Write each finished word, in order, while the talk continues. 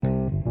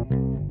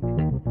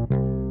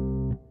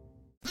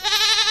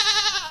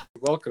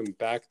welcome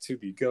back to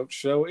the Goat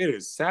Show. It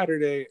is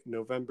Saturday,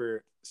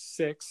 November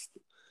 6th,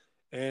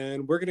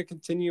 and we're going to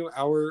continue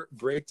our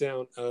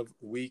breakdown of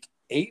Week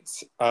 8.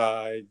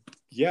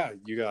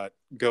 You got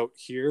Goat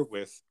here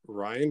with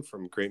Ryan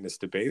from Greatness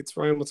Debates.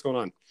 Ryan, what's going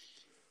on?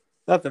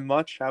 Nothing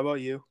much. How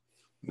about you?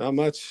 Not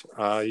much.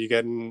 You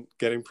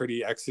getting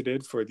pretty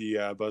excited for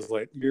the Buzz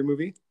Lightyear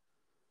movie?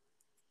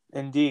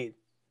 Indeed,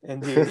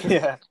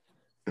 yeah.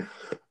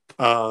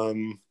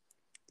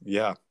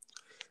 Yeah.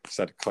 Just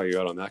had to call you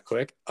out on that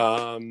quick.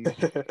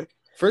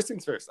 First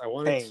things first, I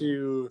wanted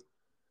to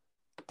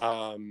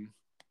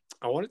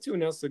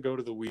announce the Goat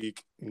of the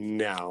Week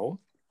now,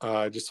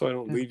 just so I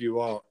don't leave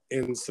you all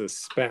in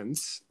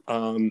suspense.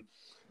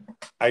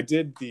 I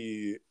did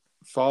the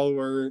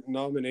follower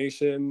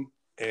nomination,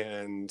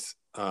 and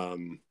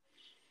I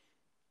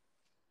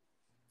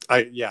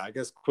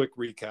guess quick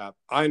recap.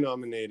 I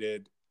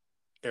nominated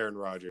Aaron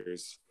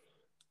Rodgers.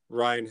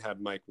 Ryan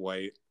had Mike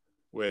White,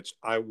 which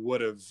I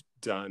would have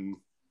done.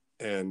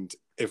 And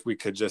if we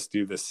could just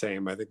do the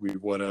same, I think we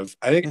would have.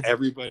 I think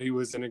everybody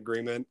was in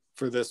agreement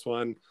for this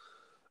one.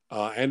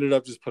 I ended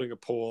up just putting a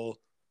poll.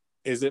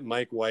 Is it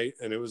Mike White?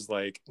 And it was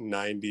like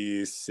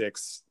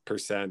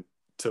 96%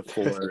 to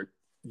 4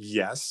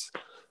 yes.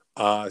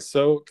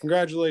 So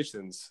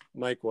congratulations,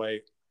 Mike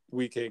White.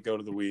 Week 8 Goat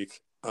of the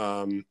Week.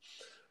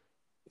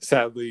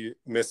 Sadly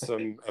missed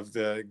some of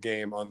the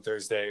game on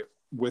Thursday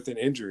with an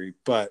injury,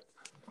 but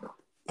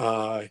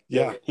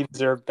he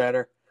deserved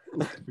better.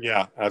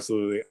 Yeah,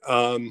 absolutely.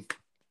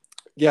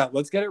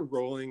 Let's get it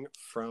rolling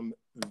from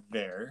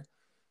there.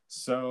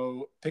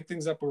 So pick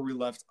things up where we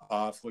left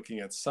off,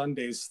 looking at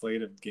Sunday's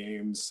slate of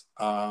games.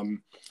 Not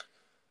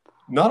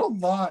a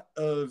lot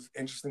of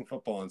interesting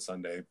football on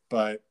Sunday,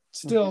 but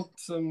still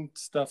some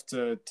stuff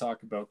to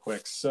talk about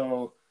quick.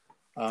 So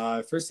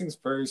first things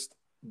first,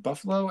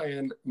 Buffalo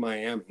and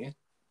Miami.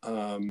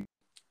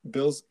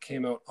 Bills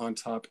came out on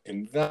top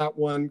in that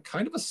one.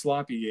 Kind of a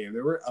sloppy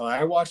game.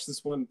 I watched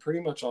this one pretty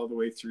much all the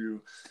way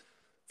through.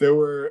 There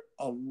were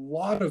a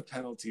lot of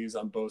penalties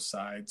on both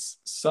sides.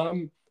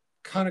 Some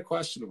kind of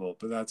questionable,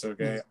 but that's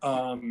okay.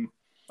 Oh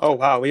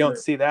wow, we don't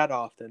see that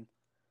often.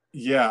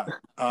 Yeah.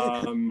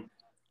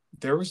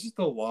 There was just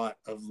a lot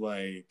of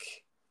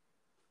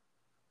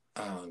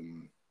at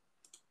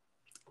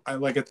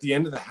the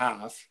end of the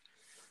half,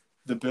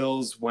 the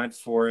Bills went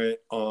for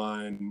it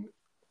on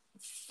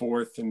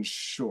 4th and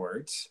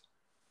short,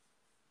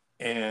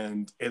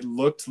 and it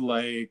looked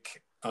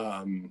like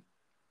a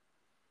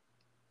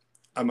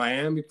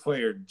Miami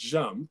player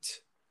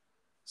jumped,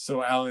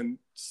 so Allen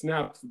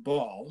snapped the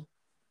ball,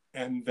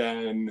 and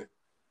then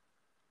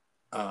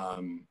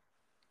the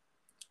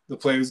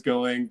play was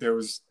going. There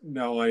was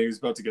no one. He was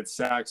about to get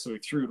sacked, so he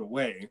threw it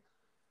away.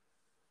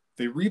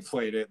 They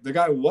replayed it. The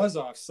guy was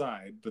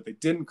offside, but they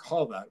didn't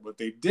call that. What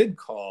they did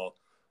call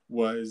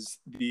was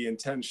the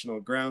intentional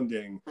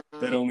grounding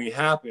that only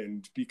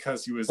happened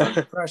because he was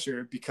under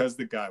pressure because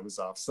the guy was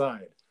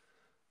offside.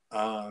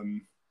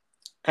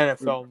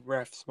 NFL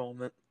refs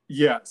moment.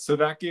 Yeah, so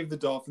that gave the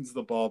Dolphins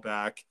the ball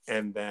back,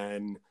 and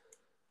then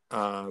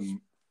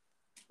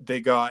they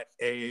got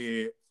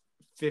a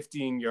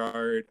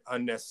 15-yard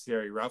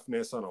unnecessary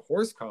roughness on a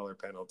horse collar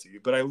penalty.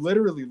 But I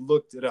literally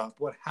looked it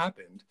up. What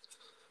happened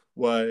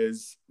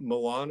was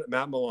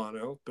Matt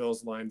Milano,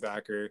 Bills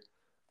linebacker,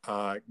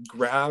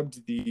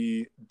 grabbed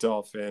the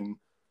Dolphin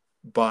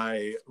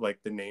by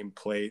the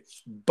nameplate,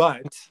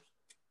 but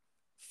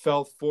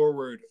fell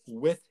forward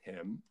with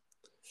him,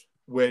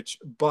 which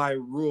by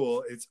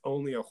rule, it's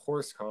only a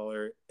horse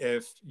collar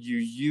if you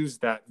use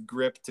that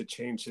grip to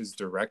change his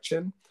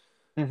direction,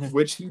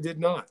 which he did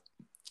not.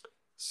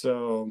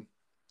 So,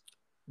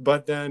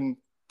 but then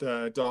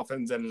the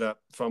Dolphins ended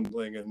up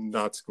fumbling and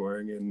not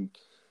scoring and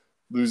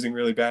losing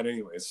really bad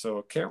anyways.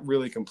 So can't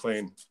really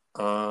complain.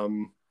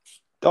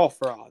 All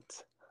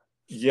frauds.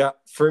 Yeah,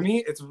 for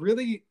me, it's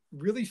really,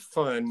 really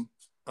fun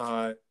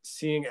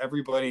seeing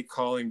everybody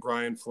calling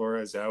Brian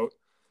Flores out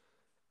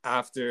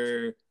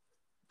after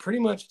pretty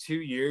much 2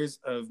 years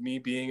of me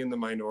being in the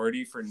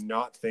minority for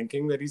not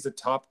thinking that he's a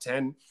top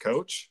 10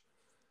 coach.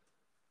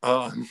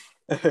 I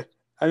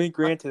mean,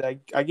 granted, I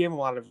gave him a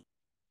lot of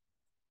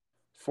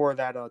for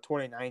that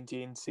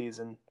 2019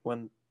 season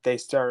when they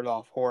started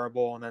off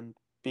horrible and then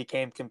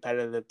became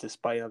competitive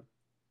despite a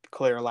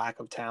clear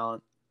lack of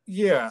talent.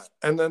 Yeah,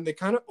 and then they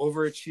kind of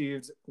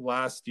overachieved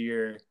last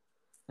year,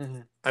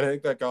 and I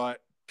think that got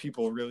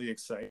people really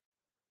excited.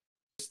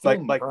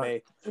 Like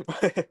me.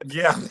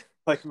 Yeah.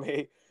 Like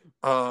me.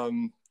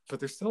 But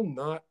they're still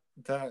not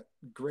that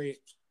great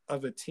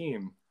of a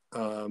team.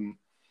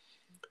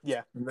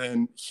 Yeah. And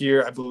then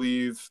here, I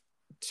believe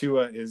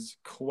Tua is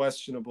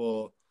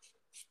questionable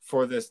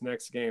for this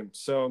next game.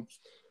 So,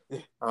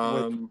 with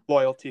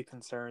loyalty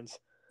concerns.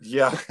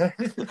 Yeah.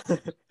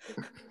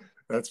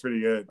 That's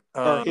pretty good.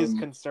 Or his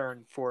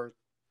concern for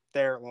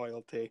their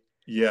loyalty.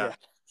 Yeah.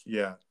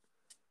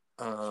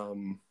 I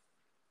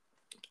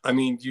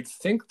mean, you'd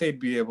think they'd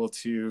be able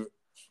to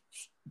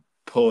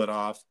pull it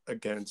off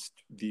against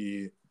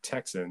the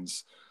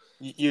Texans.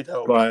 You'd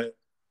hope. But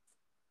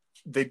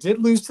they did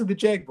lose to the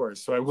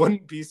Jaguars, so I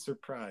wouldn't be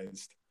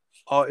surprised.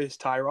 Oh, is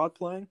Tyrod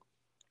playing?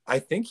 I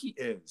think he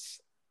is.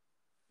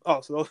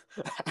 Oh, so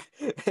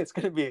it's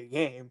going to be a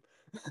game.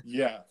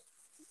 Yeah.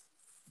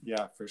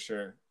 Yeah, for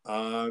sure.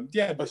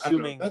 Yeah,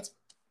 Assuming that's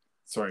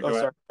sorry. Oh, Go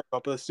sorry. ahead.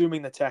 But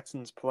assuming the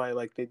Texans play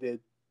like they did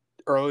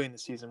early in the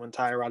season when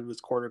Tyrod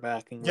was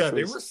quarterbacking, Yeah, which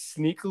they was were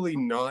sneakily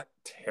not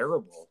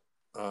terrible.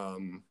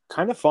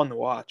 kind of fun to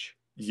watch.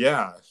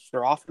 Yeah,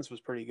 Their offense was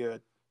pretty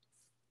good.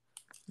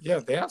 yeah,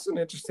 they have some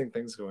interesting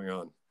things going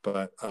on,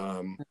 but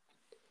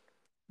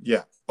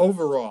yeah,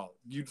 overall,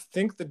 you'd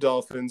think the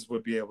Dolphins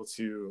would be able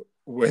to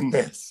win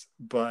this,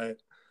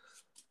 but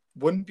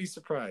wouldn't be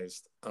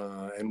surprised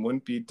and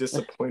wouldn't be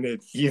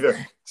disappointed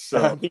either.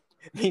 So me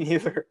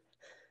neither.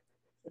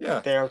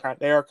 yeah, They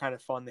are kind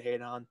of fun to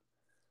hate on.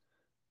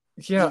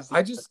 yeah,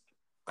 I just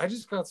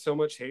got so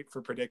much hate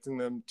for predicting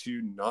them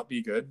to not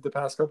be good the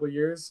past couple of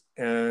years,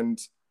 and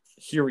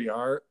here we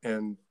are,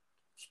 and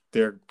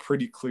they're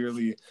pretty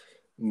clearly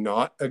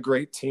not a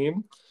great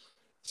team.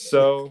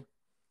 So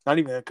Not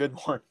even a good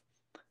one.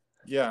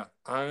 yeah,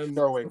 I'm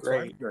Throwaway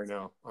thriving great right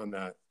now on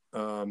that.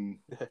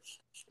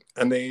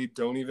 And they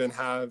don't even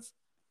have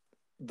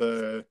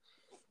they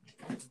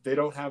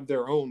don't have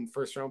their own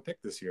first round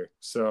pick this year.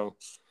 So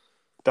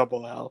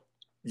double L.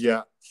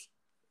 Yeah.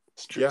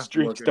 Streaks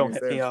don't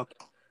hit me up.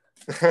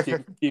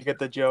 Do you get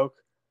the joke?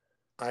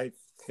 I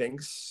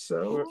think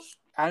so.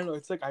 I don't know.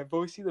 It's like I've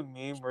always seen the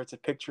meme where it's a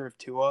picture of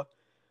Tua,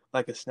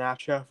 like a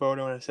Snapchat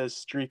photo, and it says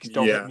 "Streaks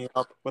don't hit me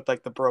up" with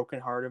like the broken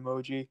heart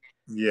emoji.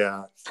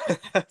 Yeah.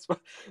 That's what,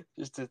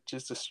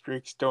 just a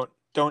Streaks don't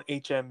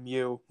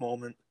HMU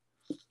moment.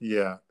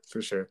 Yeah,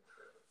 for sure.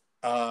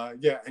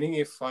 Yeah.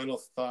 Any final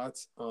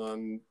thoughts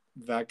on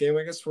that game?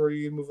 I guess before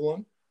you move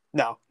along.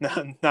 No,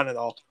 none at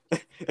all.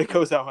 It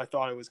goes how I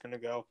thought it was going to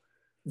go.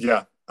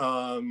 Yeah.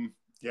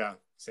 Yeah.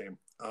 Same.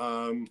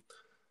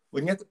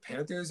 Looking at the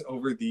Panthers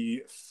over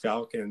the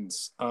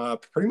Falcons,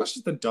 pretty much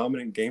just the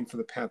dominant game for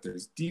the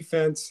Panthers.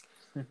 Defense,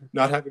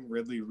 not having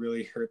Ridley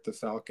really hurt the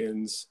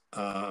Falcons.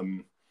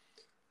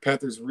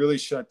 Panthers really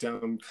shut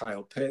down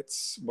Kyle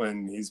Pitts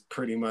when he's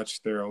pretty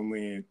much their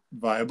only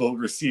viable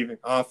receiving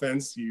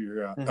offense.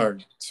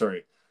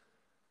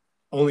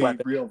 Only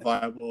Weapon. real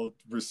viable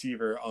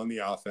receiver on the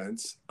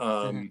offense.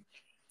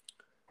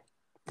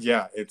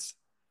 Yeah, it's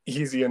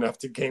easy enough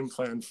to game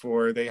plan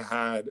for. They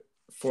had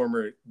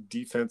former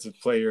Defensive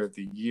Player of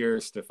the Year,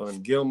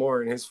 Stephon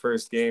Gilmore, in his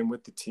first game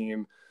with the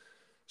team,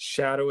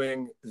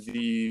 shadowing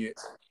the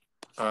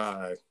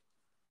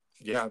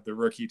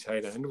rookie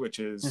tight end, which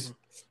is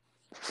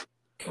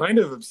kind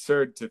of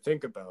absurd to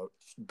think about,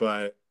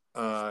 but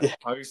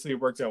obviously it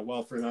worked out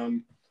well for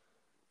them.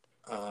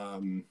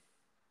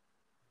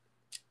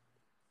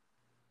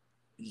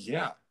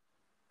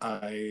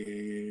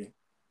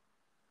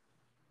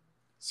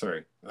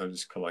 Sorry, I'm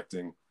just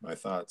collecting my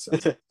thoughts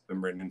as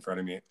I'm written in front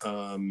of me.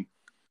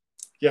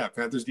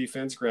 Panthers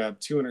defense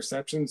grabbed 2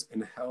 interceptions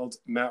and held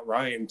Matt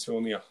Ryan to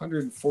only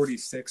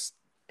 146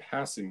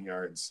 passing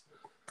yards.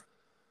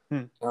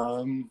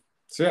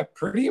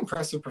 Pretty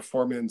impressive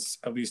performance,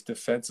 at least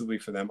defensively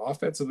for them.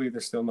 Offensively, they're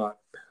still not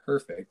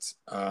perfect.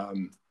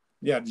 Did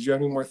you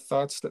have any more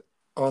thoughts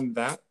on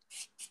that?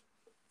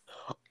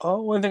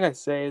 One thing I'd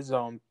say is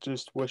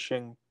just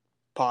wishing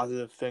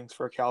positive things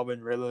for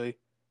Calvin Ridley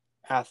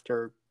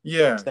after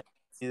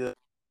the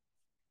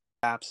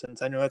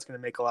absence. I know that's going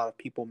to make a lot of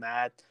people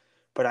mad,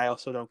 but I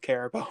also don't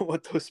care about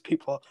what those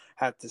people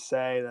have to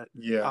say. That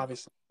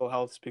obviously mental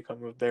health has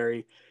become a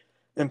very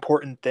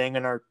important thing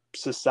in our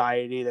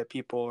society that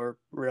people are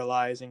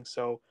realizing.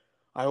 So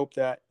I hope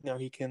that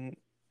he can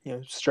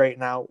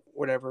straighten out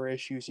whatever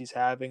issues he's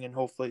having and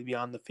hopefully be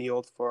on the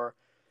field for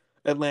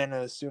Atlanta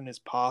as soon as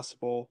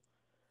possible.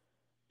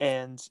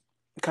 And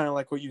kind of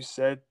like what you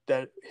said,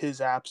 that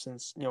his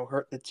absence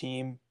hurt the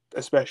team,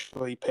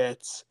 especially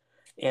Pitts,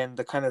 and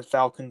the kind of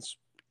Falcons'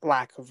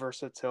 lack of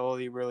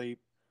versatility really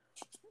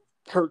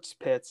hurts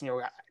Pitts.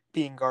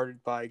 Being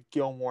guarded by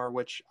Gilmore,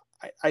 which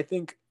I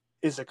think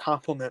is a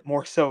compliment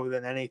more so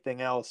than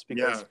anything else,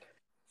 because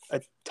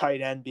a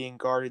tight end being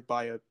guarded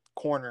by a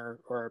corner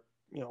or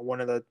one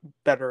of the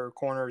better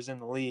corners in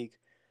the league.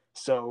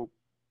 So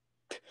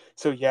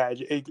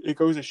it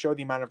goes to show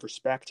the amount of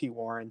respect he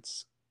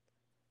warrants.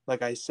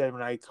 Like I said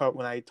when I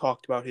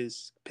talked about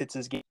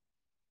Pitts' game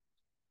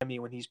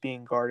when he's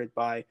being guarded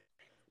by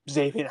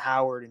Xavier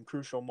Howard in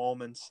crucial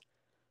moments.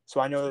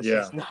 So I know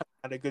this is not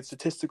a good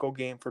statistical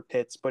game for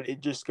Pitts, but it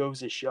just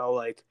goes to show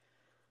like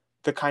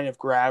the kind of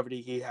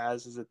gravity he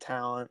has as a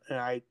talent, and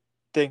I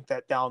think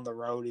that down the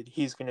road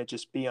he's going to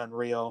just be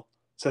unreal.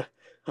 So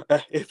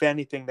if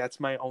anything, that's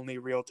my only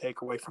real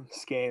takeaway from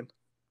this game.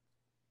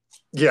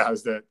 Yeah,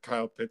 is that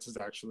Kyle Pitts is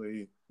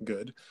actually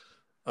good.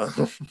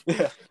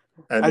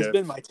 Has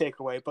been my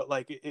takeaway, but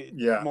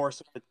more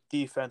so the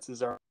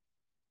defenses are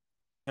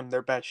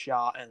their best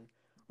shot, and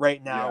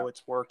right now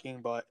it's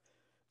working, but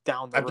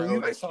down the road. I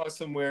believe I saw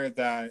somewhere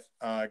that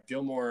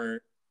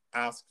Gilmore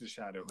asked to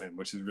shadow him,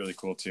 which is really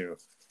cool too.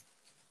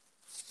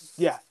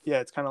 Yeah,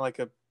 it's kind of like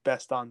a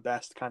best on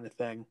best kind of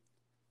thing.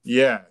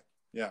 Yeah,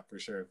 for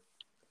sure.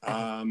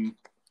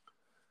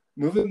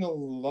 Moving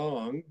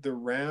along, the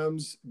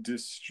Rams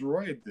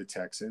destroyed the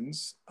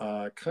Texans,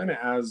 kind of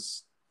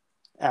as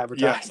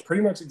advertised.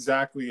 pretty much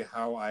exactly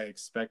how I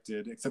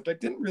expected, except I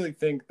didn't really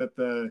think that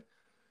the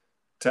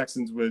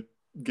Texans would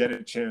get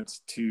a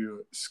chance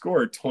to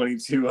score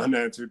 22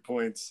 unanswered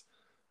points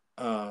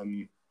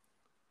in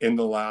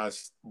the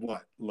last,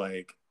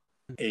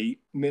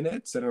 8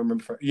 minutes? I don't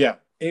remember. 8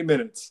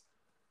 minutes.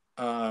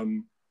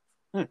 22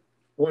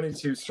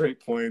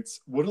 straight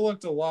points. Would have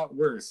looked a lot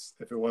worse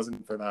if it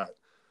wasn't for that.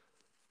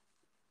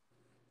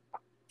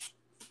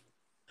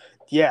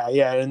 Yeah,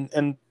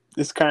 and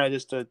it's kind of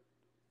just a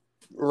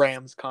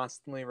Rams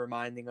constantly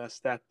reminding us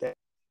that they're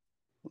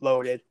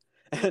loaded,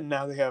 and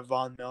now they have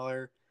Von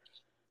Miller.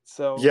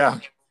 So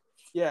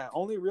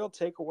only real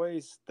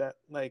takeaways that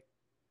like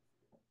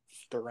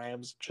the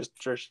Rams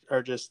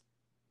are just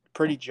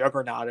pretty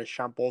juggernautish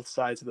on both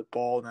sides of the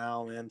ball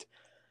now, and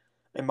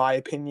in my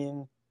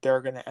opinion,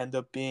 they're going to end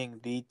up being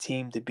the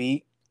team to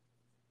beat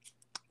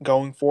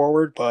going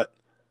forward. But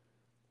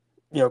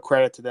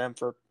credit to them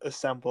for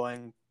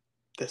assembling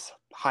this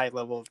high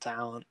level of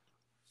talent.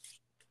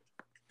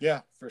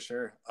 Yeah, for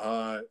sure.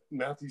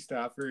 Matthew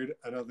Stafford,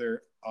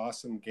 another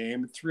awesome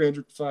game.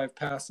 305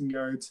 passing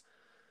yards,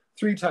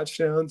 3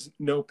 touchdowns,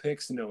 no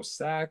picks, no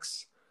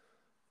sacks.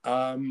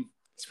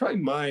 It's probably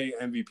my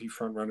MVP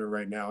frontrunner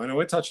right now. I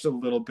know I touched a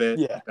little bit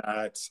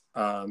that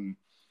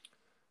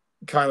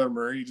Kyler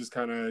Murray just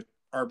kind of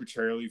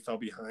arbitrarily fell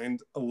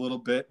behind a little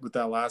bit with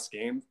that last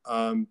game.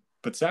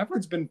 But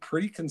Stafford's been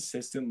pretty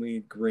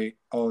consistently great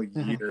all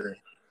year. Mm-hmm.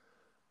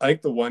 I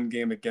think the one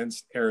game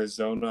against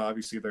Arizona,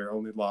 obviously their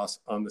only loss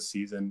on the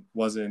season,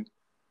 wasn't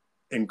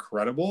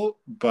incredible.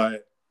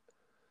 But,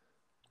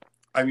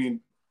 I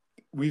mean,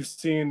 we've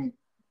seen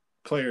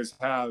players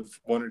have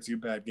 1 or 2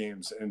 bad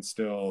games and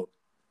still,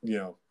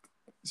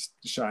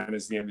 shine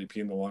as the MVP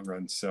in the long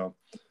run. So,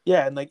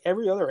 yeah, and like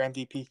every other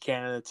MVP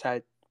candidate's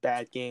had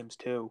bad games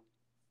too.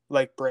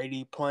 Like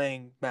Brady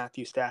playing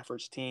Matthew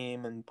Stafford's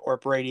team or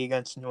Brady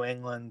against New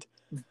England.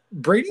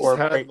 Brady's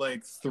had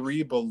like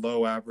 3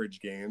 below average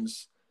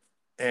games.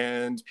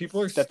 And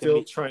people are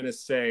still trying to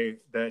say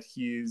that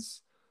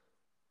he's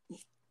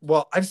 –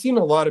 well, I've seen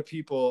a lot of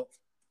people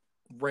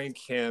rank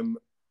him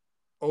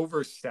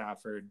over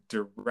Stafford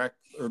like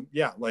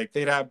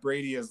they'd have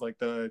Brady as like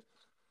the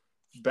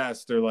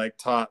best or like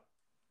top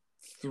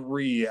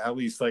 3, at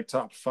least like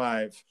top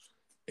 5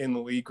 in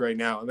the league right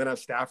now. And then have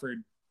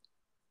Stafford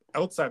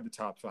outside the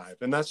top 5.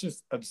 And that's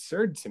just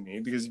absurd to me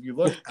because if you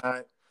look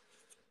at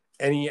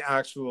any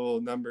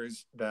actual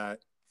numbers that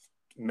 –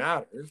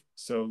 matter,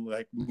 so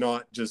like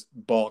not just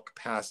bulk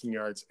passing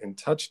yards and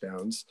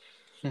touchdowns,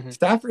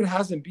 Stafford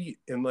hasn't beat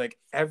in like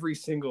every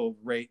single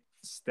rate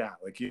stat.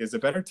 Like he has a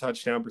better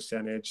touchdown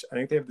percentage. I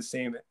think they have the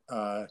same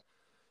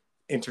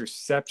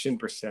interception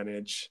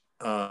percentage.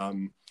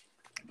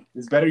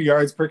 There's better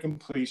yards per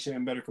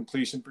completion, better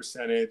completion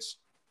percentage.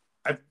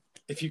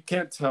 If you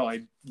can't tell,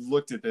 I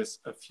looked at this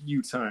a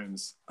few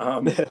times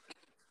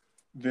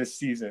this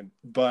season,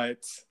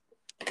 but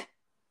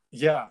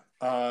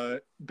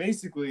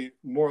basically,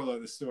 moral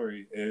of the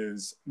story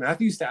is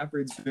Matthew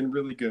Stafford's been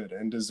really good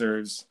and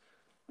deserves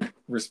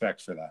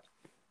respect for that.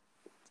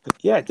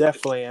 Yeah,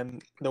 definitely.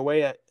 And the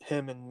way that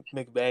him and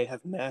McVay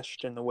have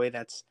meshed and the way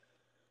that's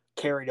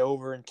carried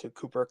over into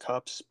Cooper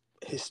Kupp's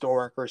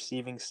historic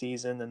receiving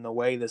season and the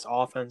way this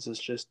offense is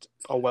just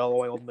a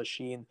well-oiled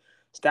machine,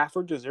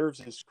 Stafford deserves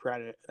his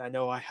credit. I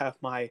know I have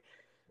my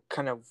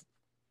kind of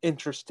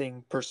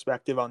interesting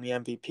perspective on the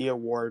MVP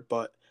award,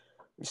 but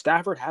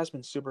Stafford has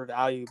been super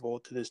valuable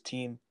to this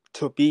team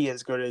to be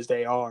as good as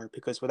they are,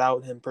 because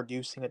without him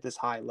producing at this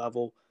high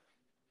level,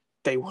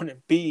 they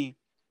wouldn't be,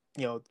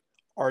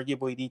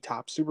 arguably the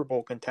top Super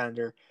Bowl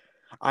contender.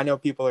 I know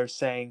people are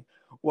saying,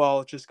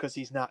 well, just because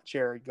he's not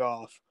Jared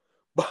Goff,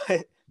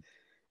 but,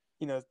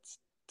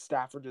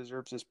 Stafford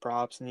deserves his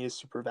props and he is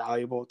super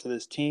valuable to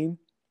this team.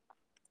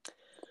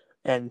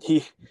 And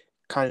he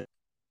kind of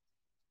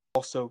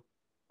also,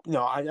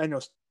 I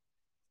know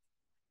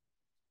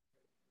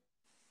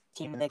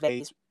team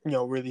McVay's,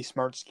 really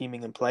smart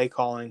scheming and play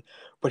calling,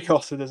 but he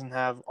also doesn't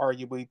have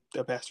arguably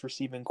the best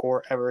receiving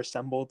core ever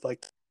assembled,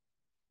 like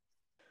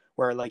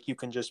where like you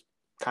can just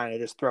kind of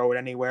just throw it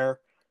anywhere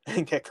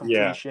and get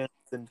completions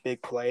and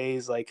big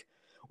plays. Like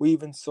we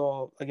even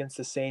saw against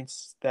the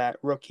Saints that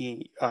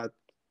rookie,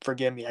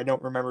 forgive me, I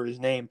don't remember his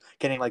name,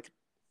 getting like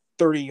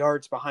 30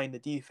 yards behind the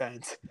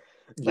defense,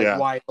 like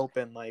wide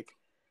open. Like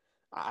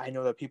I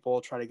know that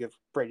people try to give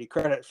Brady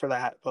credit for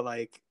that, but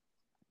like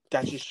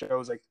that just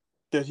shows like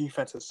the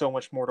defense has so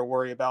much more to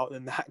worry about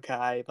than that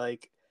guy.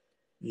 Like,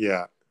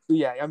 I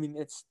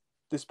mean,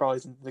 this probably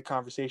isn't the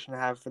conversation to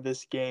have for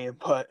this game,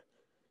 but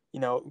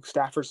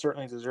Stafford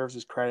certainly deserves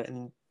his credit.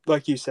 And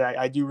like you said,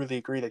 I do really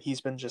agree that he's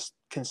been just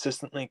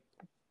consistently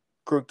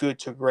good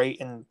to great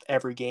in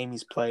every game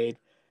he's played,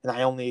 and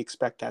I only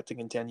expect that to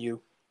continue.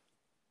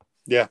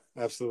 Yeah,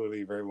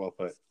 absolutely, very well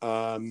put.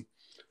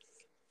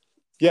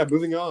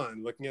 Moving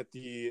on, looking at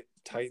the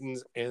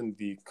Titans and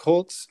the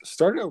Colts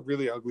started out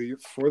really ugly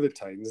for the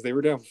Titans. They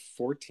were down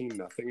 14-0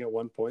 at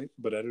one point,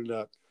 but ended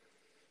up,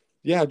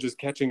 just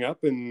catching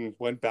up and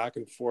went back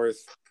and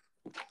forth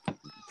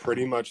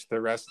pretty much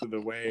the rest of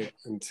the way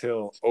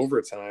until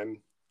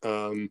overtime.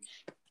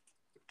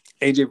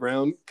 A.J.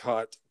 Brown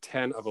caught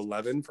 10 of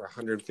 11 for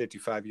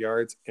 155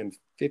 yards and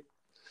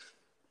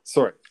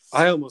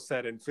I almost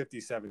said in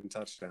 57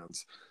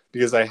 touchdowns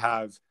because I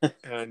have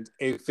and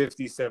a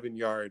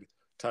 57-yard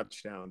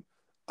touchdown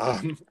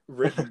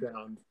written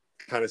down,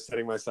 kind of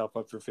setting myself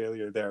up for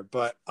failure there.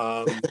 But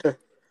the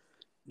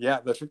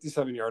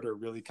 57-yarder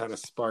really kind of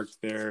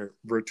sparked their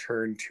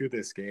return to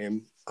this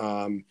game.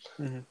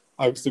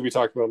 Obviously, we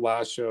talked about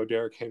last show,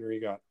 Derrick Henry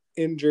got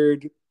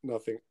injured.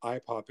 Nothing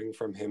eye-popping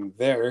from him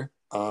there.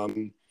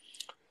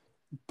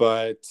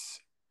 But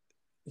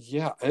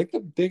I think the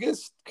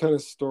biggest kind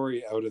of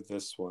story out of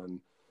this one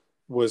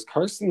was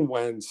Carson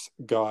Wentz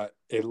got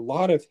a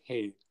lot of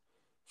hate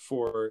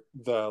for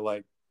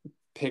the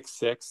pick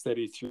six that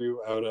he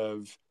threw out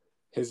of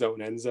his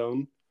own end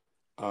zone.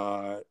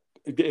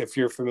 If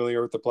you're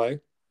familiar with the play.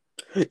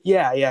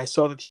 Yeah, I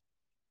saw the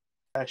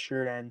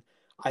pressure, and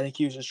I think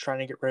he was just trying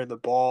to get rid of the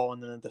ball,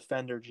 and then the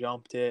defender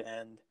jumped it,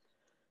 and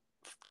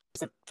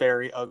it's a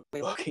very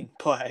ugly looking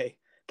play.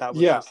 That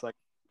was just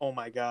oh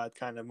my God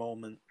kind of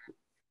moment.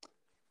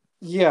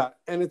 Yeah,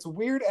 and it's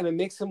weird, and it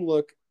makes him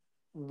look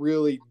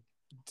really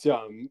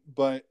dumb,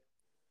 but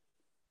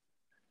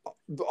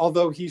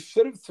although he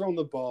should have thrown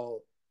the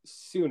ball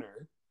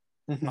sooner,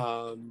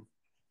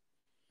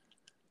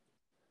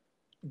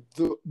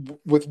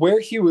 with where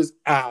he was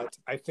at,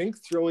 I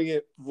think throwing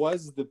it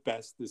was the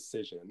best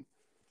decision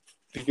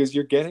because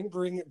you're getting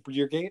brought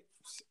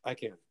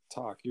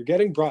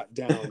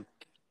down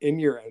in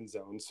your end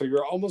zone, so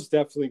you're almost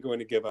definitely going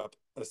to give up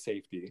a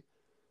safety.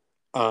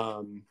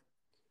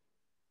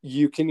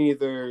 You can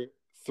either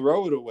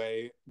throw it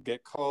away,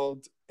 get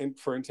called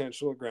for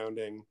intentional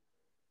grounding,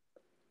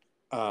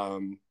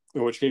 in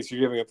which case you're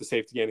giving up the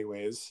safety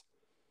anyways.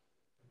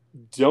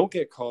 Don't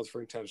get called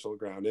for intentional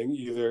grounding.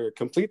 Either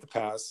complete the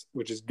pass,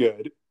 which is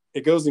good.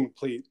 It goes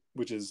incomplete,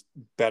 which is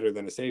better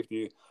than a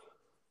safety,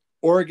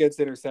 or it gets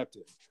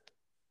intercepted.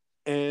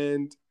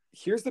 And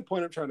here's the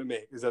point I'm trying to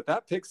make, is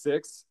that pick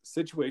six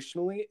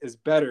situationally is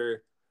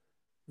better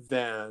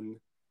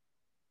than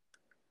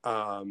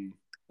a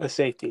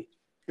safety.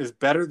 Is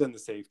better than the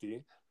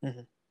safety.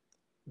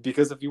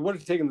 Because if you would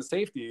have taken the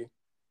safety,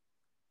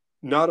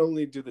 not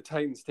only do the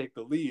Titans take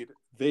the lead,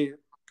 the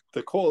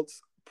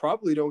Colts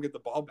probably don't get the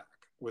ball back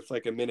with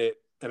a minute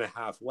and a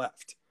half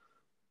left.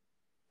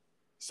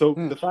 So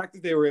the fact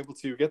that they were able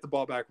to get the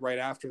ball back right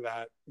after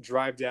that,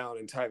 drive down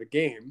and tie the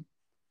game,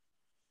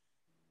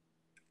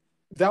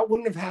 that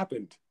wouldn't have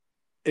happened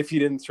if he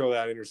didn't throw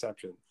that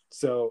interception.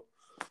 So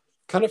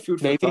kind of food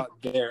for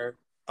thought there.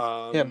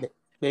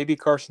 Maybe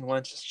Carson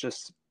Wentz is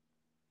just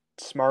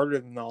smarter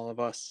than all of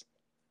us.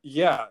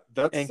 Yeah,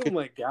 that's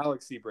some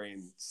galaxy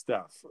brain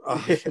stuff.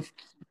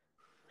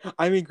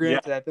 I mean,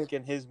 granted, I think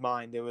in his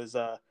mind it was,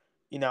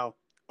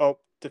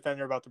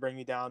 defender about to bring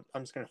me down.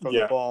 I'm just going to throw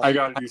the ball. I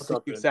got to do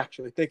something. He's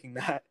actually thinking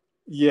that.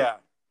 Yeah.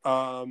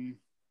 And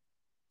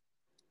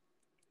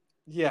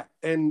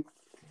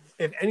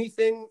if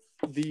anything,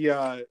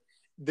 the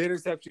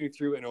interception he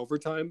threw in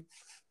overtime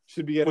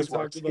should be getting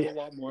talked about a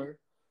lot more.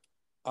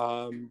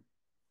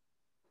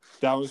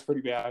 That was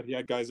pretty bad. He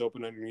had guys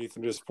open underneath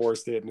and just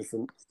forced it, and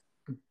some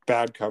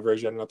bad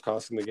coverage ended up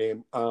costing the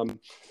game. I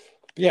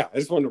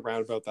just wanted to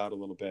round about that a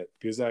little bit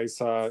because I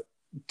saw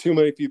too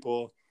many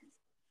people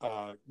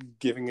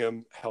giving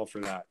him hell for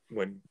that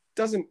when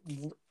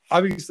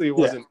it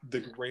wasn't the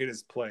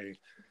greatest play,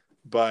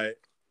 but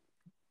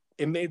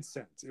it made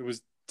sense. It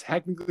was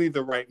technically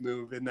the right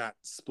move in that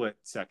split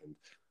second.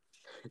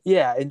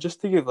 Yeah, and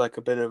just to give a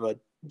bit of a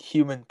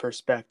human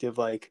perspective,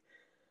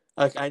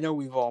 I know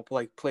we've all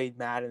played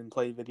Madden,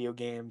 played video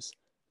games,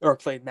 or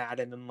played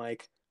Madden and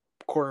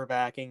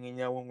quarterbacking,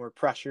 when we're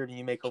pressured and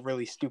you make a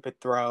really stupid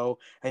throw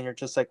and you're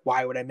just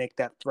why would I make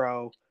that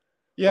throw?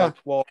 Yeah.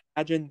 Well,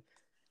 imagine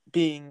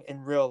being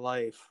in real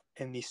life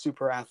and these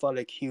super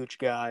athletic, huge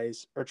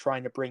guys are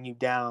trying to bring you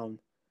down.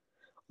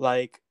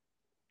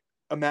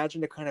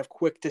 Imagine the kind of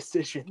quick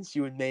decisions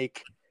you would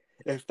make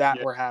if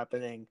that were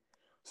happening.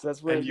 So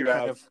that's where you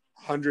have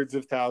hundreds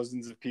of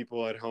thousands of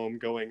people at home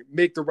going,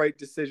 make the right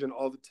decision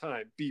all the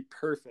time. Be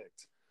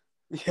perfect.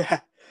 Yeah,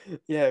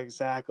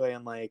 exactly.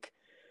 And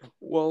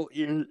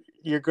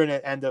you're going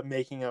to end up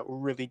making a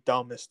really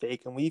dumb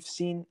mistake. And we've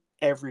seen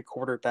every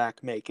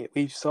quarterback make it.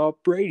 We saw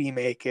Brady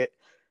make it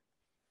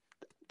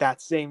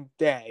that same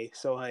day.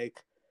 So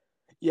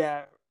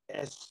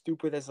as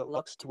stupid as it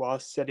looks to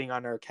us sitting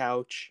on our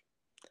couch,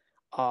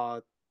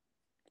 when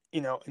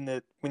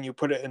you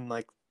put it in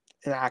an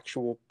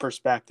actual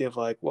perspective,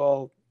 I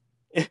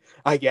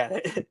get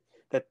it.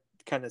 That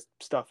kind of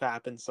stuff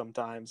happens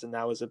sometimes, and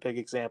that was a big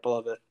example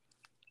of it.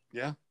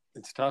 Yeah,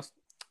 it's tough.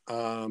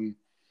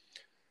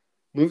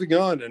 Moving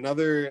on,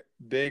 another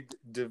big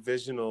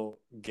divisional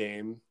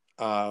game.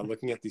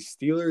 Looking at the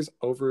Steelers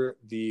over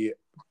the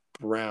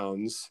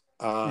Browns.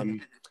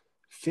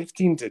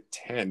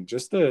 15-10.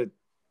 Just a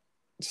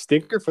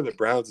stinker for the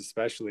Browns,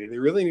 especially. They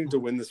really needed to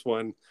win this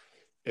one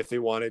if they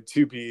wanted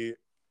to be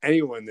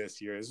anyone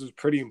this year. This was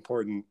pretty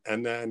important.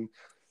 And then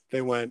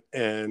they went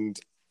and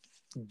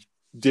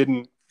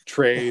didn't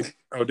trade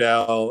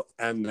Odell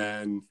and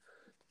then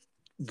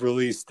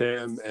released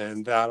him,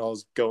 and that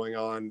all's going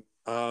on.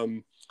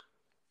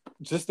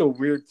 Just a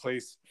weird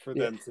place for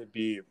them to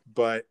be.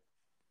 But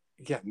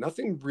yeah,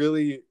 nothing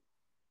really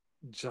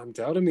jumped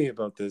out at me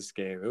about this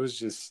game. It was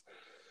just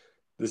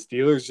the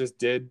Steelers just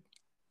did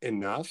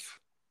enough.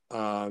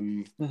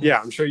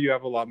 Yeah, I'm sure you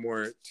have a lot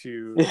more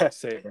to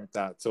say about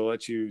that, so I'll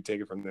let you take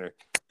it from there.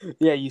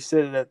 Yeah, you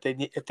said that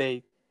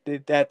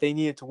they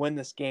needed to win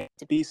this game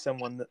to be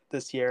someone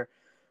this year,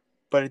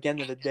 but at the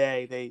end of the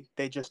day,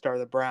 they just are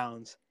the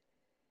Browns.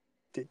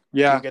 Did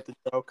you get the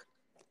joke?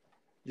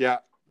 Yeah.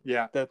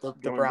 The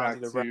Going Browns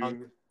back are the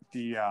Browns.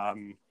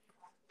 To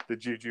the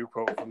Juju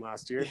quote from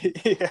last year.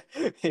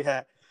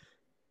 yeah.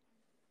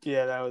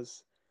 That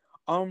was,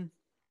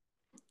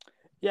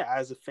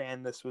 as a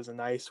fan, this was a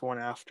nice one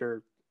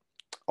after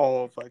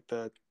all of like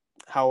the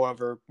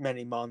however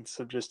many months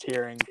of just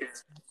hearing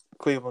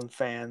Cleveland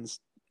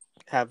fans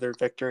have their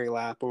victory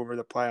lap over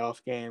the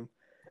playoff game.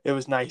 It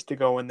was nice to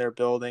go in their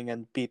building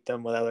and beat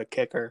them without a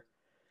kicker.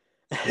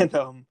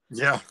 And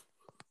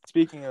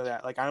speaking of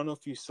that, like I don't know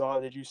if you saw,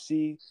 did you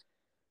see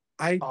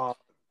the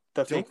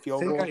fake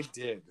field goal? I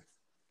did.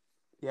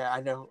 Yeah,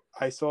 I know.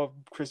 I saw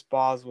Chris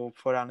Boswell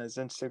put on his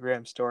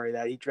Instagram story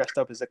that he dressed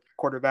up as a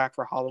quarterback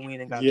for Halloween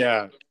and got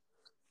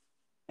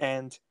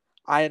And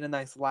I had a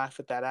nice laugh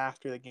at that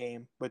after the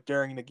game, but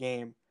during the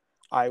game,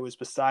 I was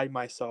beside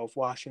myself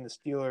watching the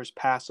Steelers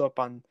pass up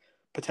on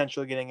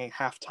potentially getting a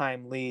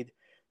halftime lead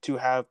to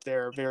have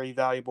their very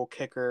valuable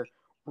kicker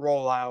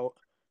roll out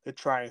to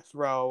try to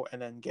throw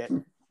and then get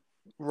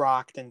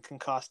rocked and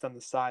concussed on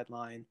the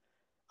sideline.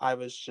 I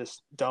was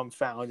just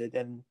dumbfounded.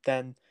 And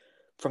then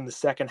from the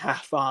second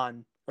half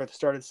on, or the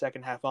start of the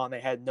second half on, they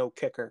had no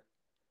kicker.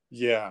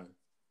 Yeah.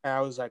 And I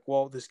was like,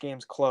 well, this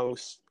game's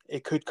close.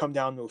 It could come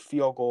down to a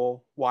field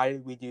goal. Why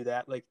did we do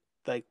that? Like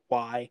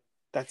why?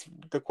 That's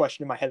the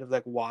question in my head of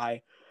like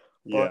why.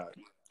 But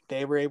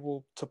they were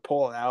able to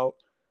pull it out.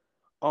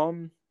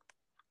 A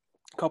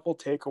couple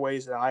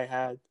takeaways that I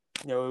had,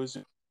 it was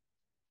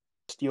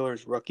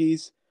Steelers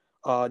rookies.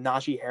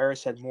 Najee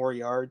Harris had more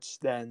yards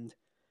than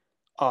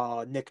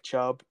Nick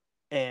Chubb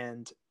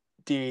and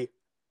the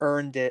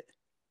Earned It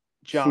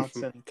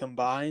Johnson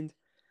combined.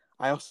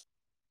 I also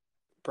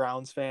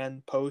Browns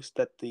fan post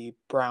that the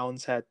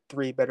Browns had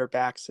 3 better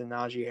backs than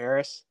Najee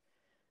Harris,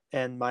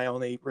 and my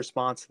only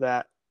response to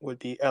that would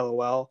be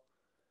LOL.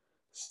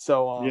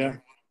 So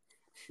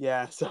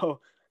so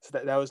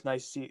that was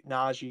nice to see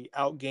Najee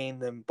outgain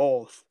them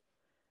both.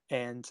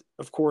 And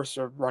of course,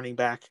 a running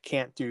back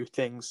can't do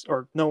things,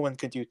 or no one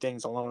can do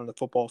things alone on the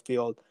football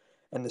field.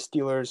 And the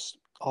Steelers'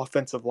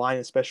 offensive line,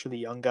 especially the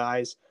young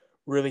guys,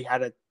 really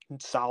had a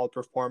solid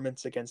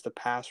performance against the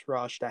pass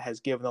rush that has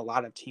given a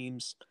lot of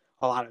teams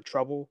a lot of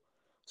trouble.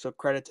 So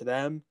credit to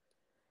them.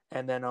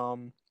 And then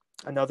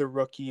another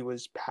rookie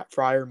was Pat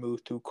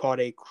Freiermuth, who caught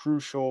a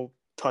crucial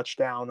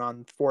touchdown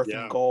on 4th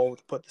and goal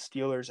to put the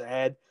Steelers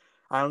ahead.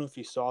 I don't know if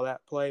you saw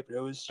that play, but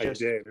it was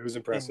just... I did. It was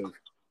impressive.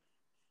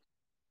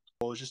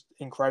 It was just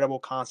incredible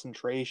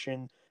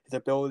concentration, his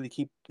ability to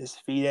keep his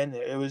feet in.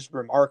 It was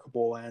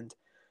remarkable. And,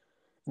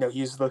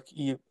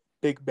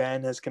 Big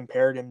Ben has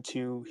compared him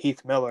to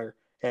Heath Miller.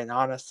 And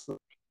honestly,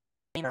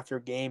 game after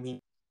game, he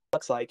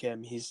looks like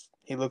him. He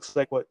looks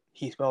like what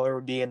Heath Miller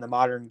would be in the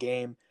modern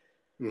game.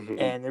 Mm-hmm.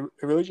 And it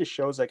really just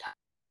shows like how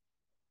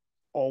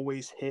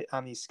always hit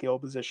on these skill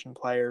position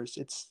players.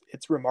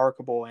 It's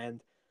remarkable,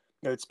 and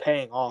it's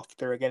paying off.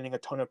 They're getting a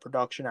ton of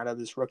production out of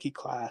this rookie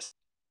class.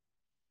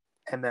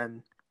 And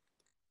then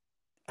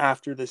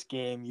after this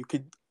game, you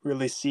could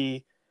really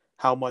see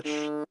how much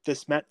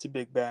this meant to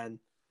Big Ben.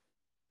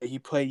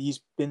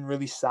 He's been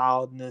really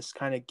solid in this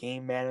kind of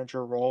game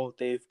manager role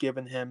they've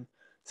given him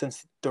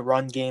since the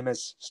run game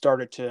has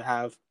started to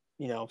have,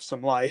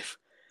 some life.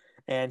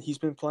 And he's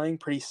been playing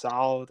pretty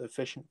solid,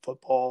 efficient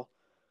football.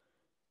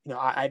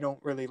 I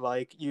don't really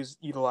like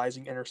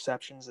utilizing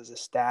interceptions as a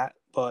stat,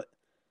 but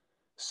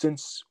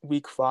since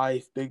week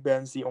 5, Big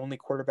Ben's the only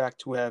quarterback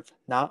to have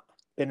not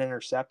been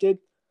intercepted,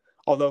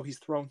 although he's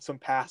thrown some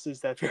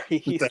passes that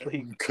very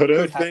easily could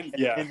have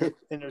been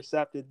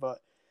intercepted. But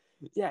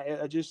yeah,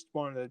 I just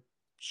wanted to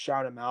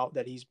shout him out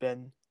that he's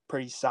been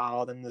pretty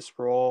solid in this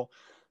role.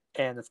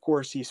 And of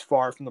course, he's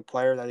far from the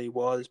player that he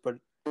was, but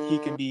he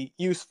can be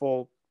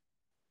useful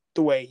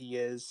the way he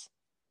is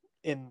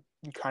in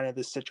kind of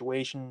this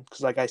situation.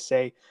 Because like I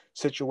say,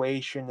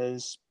 situation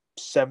is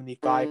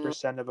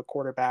 75% of a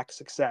quarterback's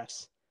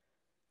success.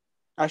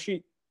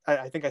 Actually,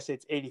 I think I say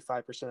it's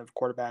 85% of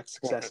quarterback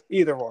success.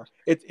 Either or,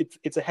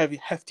 it's a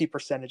hefty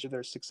percentage of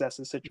their success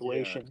in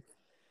situation,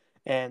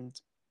 and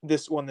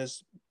this one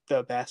is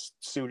the best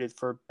suited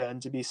for Ben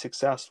to be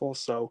successful.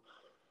 So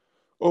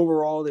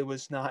overall, it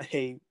was not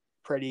a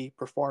pretty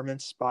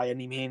performance by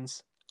any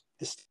means.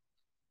 This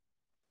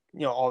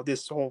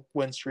whole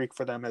win streak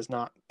for them has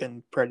not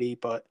been pretty,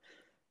 but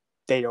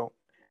they don't.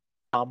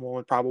 Tomlin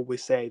would probably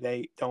say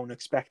they don't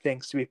expect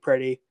things to be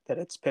pretty, that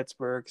it's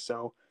Pittsburgh.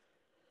 So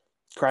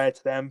credit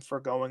to them for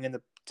going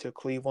into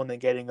Cleveland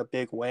and getting a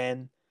big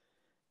win.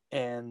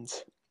 And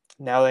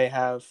now they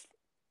have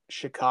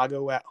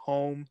Chicago at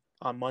home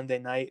on Monday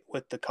night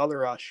with the Color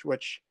Rush,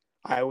 which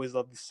I always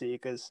love to see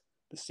because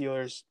the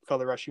Steelers'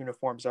 Color Rush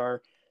uniforms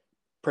are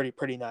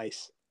pretty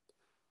nice.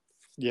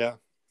 Yeah.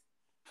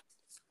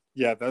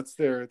 That's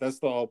the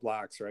All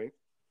Blacks, right?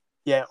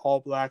 Yeah, all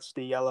blacks,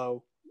 the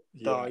yellow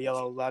Yeah.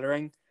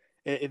 lettering.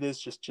 It is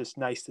just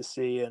nice to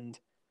see, and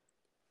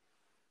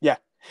yeah,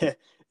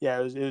 yeah,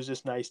 it was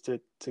just nice to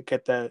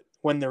get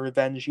win the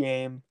revenge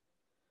game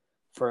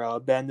for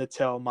Ben to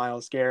tell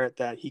Myles Garrett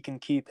that he can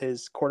keep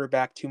his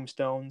quarterback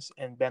tombstones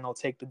and Ben will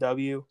take the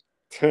W.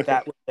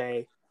 That was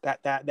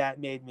that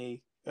made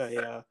me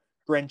a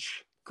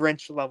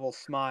Grinch level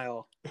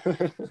smile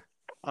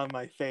on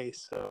my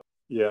face. So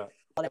yeah.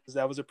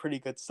 that was a pretty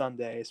good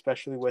Sunday,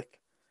 especially with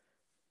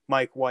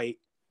Mike White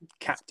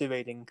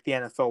captivating the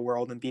NFL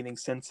world and beating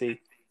Cincy.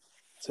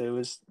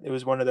 So it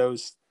was one of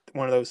those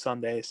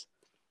Sundays.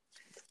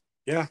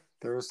 Yeah,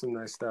 there was some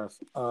nice stuff.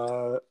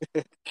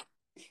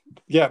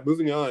 Yeah,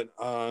 moving on.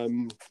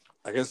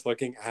 I guess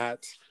looking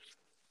at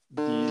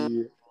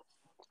the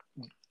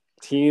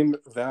team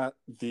that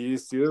the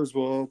Steelers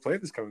will play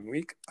this coming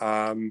week.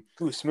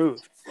 Ooh,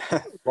 smooth.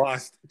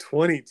 Lost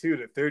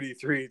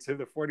 22-33 to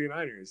the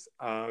 49ers.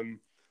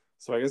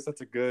 So I guess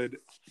that's a good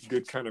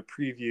kind of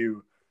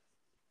preview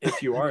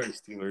if you are a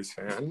Steelers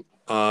fan.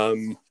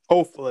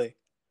 Hopefully.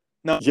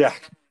 No. Yeah.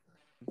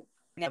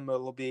 It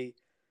will be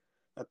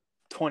a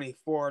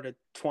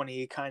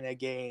 24-20 kind of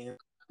game.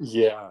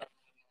 Yeah.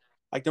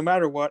 Like, no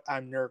matter what,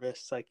 I'm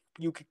nervous. Like,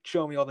 you could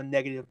show me all the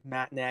negative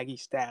Matt Nagy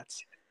stats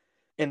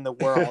in the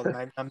world,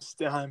 and I'm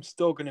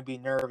still going to be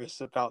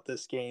nervous about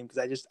this game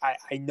because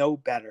I know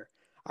better.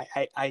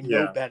 I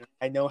know better.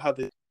 I know how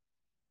the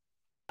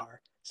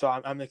are. So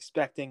I'm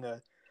expecting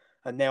a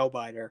nail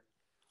biter.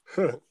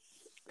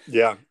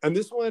 Yeah, and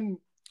this one,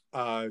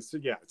 so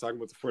yeah, talking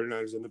about the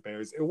 49ers and the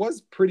Bears, it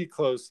was pretty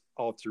close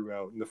all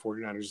throughout, and the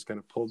 49ers just kind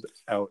of pulled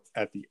out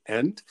at the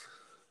end.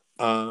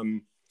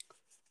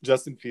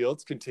 Justin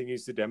Fields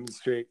continues to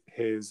demonstrate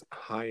his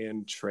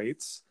high-end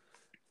traits.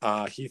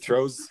 He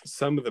throws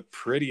some of the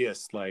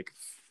prettiest, like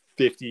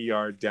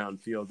 50-yard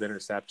downfield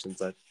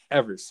interceptions I've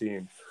ever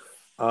seen.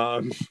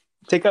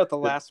 Take out the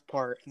last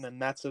part, and then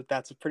that's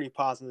a pretty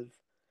positive.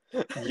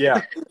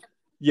 Yeah,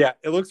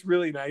 it looks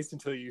really nice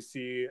until you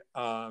see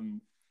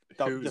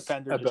who's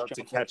about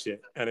to catch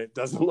it, and it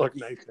doesn't look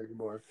nice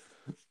anymore.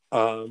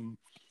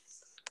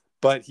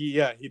 But he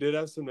did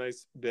have some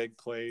nice big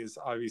plays.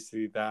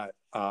 Obviously, that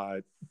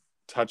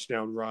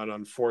touchdown run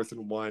on 4th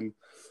and 1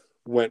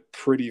 went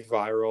pretty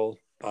viral.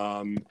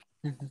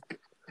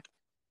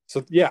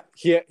 So yeah,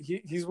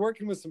 he's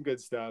working with some good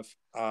stuff.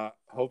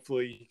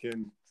 Hopefully, he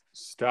can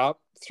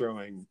stop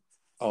throwing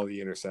all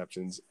the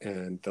interceptions,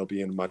 and they'll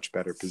be in a much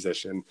better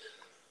position.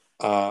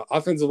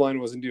 Offensive line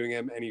wasn't doing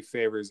him any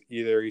favors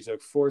either. He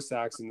took 4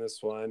 sacks in this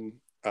one.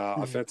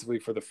 Offensively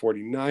for the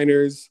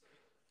 49ers,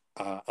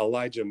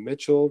 Elijah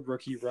Mitchell,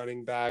 rookie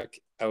running back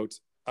out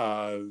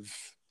of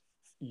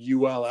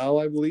ULL,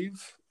 I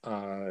believe,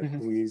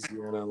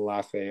 Louisiana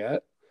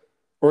Lafayette.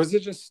 Or is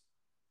it just...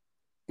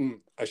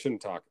 I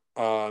shouldn't talk.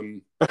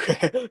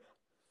 Okay.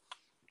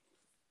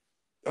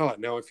 Oh,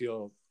 now I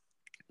feel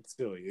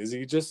silly. Is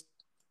he just...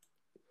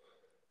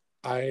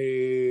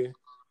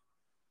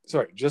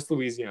 just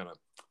Louisiana.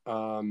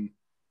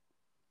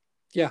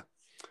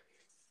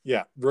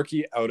 Yeah,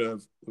 rookie out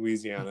of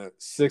Louisiana,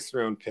 6th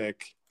round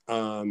pick.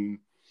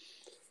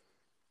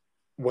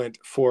 Went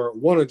for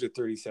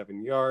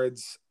 137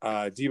 yards.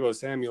 Deebo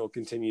Samuel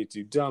continued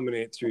to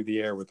dominate through the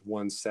air with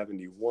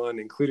 171,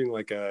 including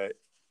like a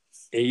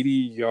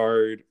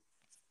 80-yard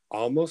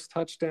almost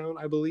touchdown,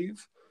 I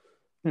believe.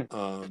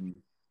 So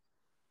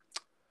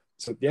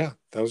yeah,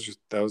 that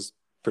was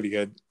pretty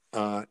good.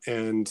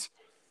 And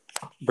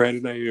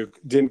Brandon Ayuk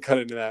didn't cut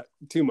into that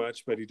too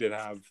much, but he did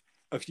have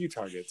a few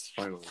targets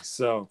finally.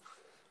 So,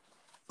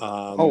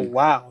 oh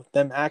wow,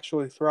 them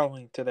actually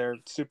throwing to their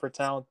super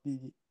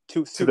talented,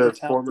 super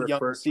talented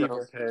young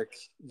receiver pick.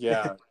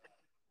 Yeah,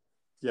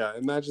 yeah.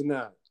 Imagine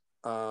that.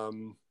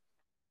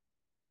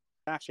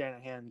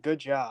 Shanahan, good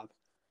job.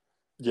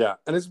 Yeah,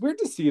 and it's weird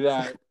to see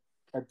that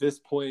at this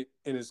point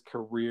in his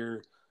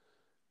career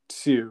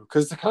too,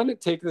 because to kind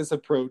of take this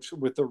approach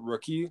with a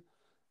rookie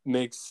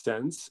makes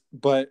sense,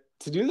 but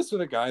to do this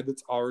with a guy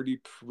that's already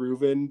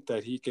proven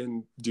that he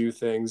can do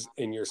things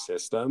in your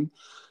system,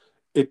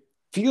 it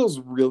feels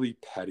really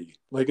petty.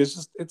 Like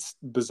it's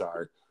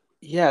bizarre.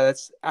 Yeah,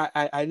 that's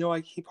I know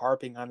I keep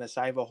harping on this.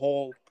 I have a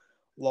whole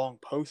long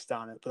post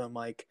on it, but I'm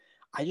like,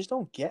 I just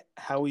don't get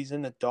how he's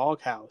in the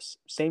doghouse.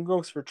 Same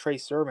goes for Trey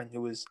Sermon,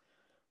 who was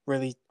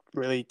really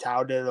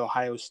touted at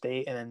Ohio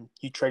State, and then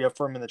you trade up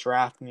for him in the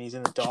draft, and he's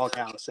in the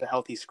doghouse, a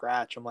healthy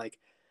scratch. I'm like,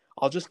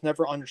 I'll just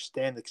never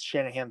understand the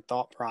Shanahan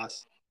thought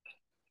process.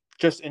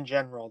 Just in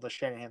general, the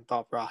Shanahan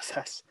thought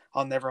process,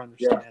 I'll never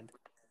understand.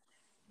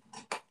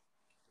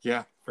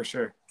 Yeah, for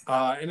sure.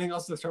 Anything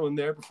else to throw in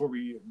there before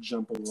we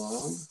jump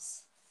along?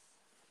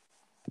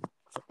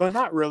 But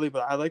not really.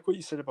 But I like what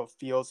you said about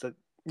Fields, that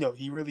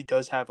he really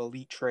does have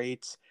elite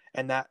traits,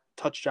 and that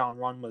touchdown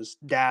run was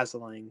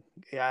dazzling.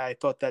 Yeah, I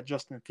thought that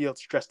Justin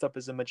Fields dressed up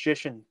as a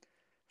magician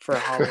for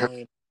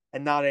Halloween,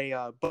 and not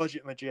a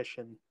budget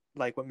magician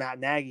like what Matt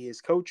Nagy,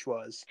 his coach,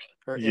 was.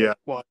 Or Yeah.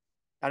 well,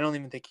 I don't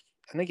even think.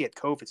 I think he had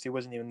COVID, so he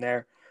wasn't even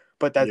there.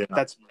 But Yeah.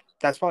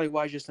 that's probably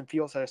why Justin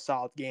Fields had a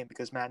solid game,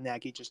 because Matt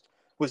Nagy just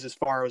was as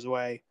far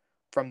away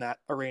from that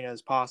arena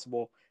as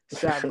possible.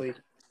 Sadly,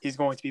 he's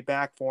going to be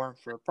back for him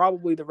for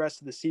probably the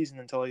rest of the season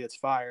until he gets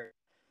fired.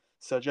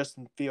 So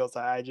Justin Fields,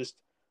 I just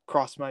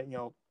cross my,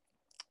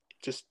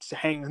 just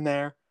hang in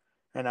there,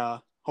 and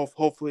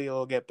hopefully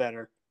it'll get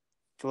better.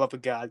 For the love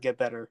of God, get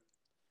better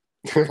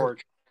for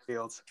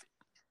Fields.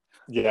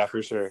 Yeah,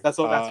 for sure. That's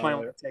my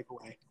only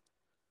takeaway.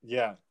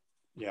 Yeah,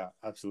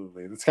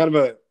 absolutely. It's kind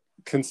of a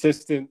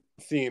consistent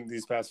theme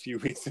these past few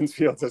weeks since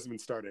Fields has been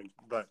starting.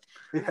 But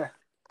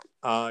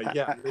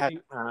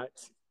looking at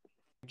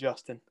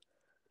Justin.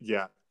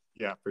 Yeah,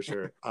 for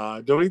sure.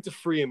 Don't need to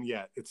free him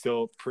yet. It's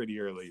still pretty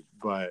early,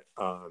 but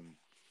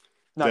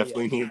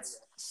definitely needs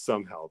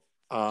some help.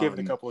 Give it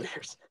a couple of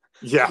years.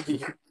 Yeah.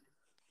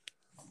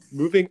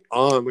 Moving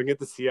on, looking at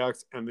the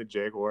Seahawks and the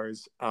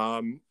Jaguars.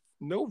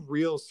 No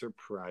real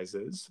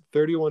surprises.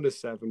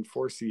 31-7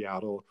 for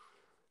Seattle.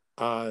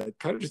 Kind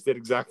of just did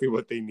exactly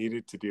what they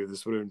needed to do.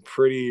 This would have been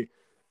pretty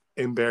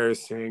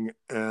embarrassing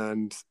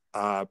and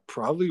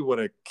probably would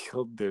have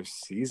killed their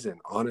season,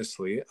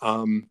 honestly.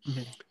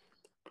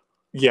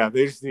 Yeah,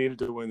 they just needed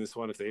to win this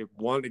one if they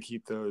wanted to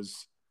keep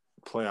those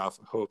playoff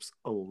hopes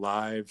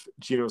alive.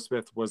 Geno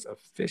Smith was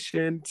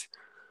efficient.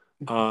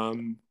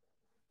 Only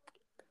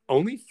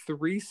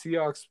 3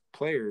 Seahawks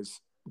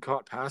players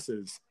caught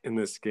passes in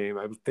this game.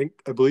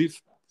 I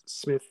believe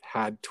Smith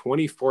had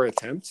 24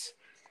 attempts,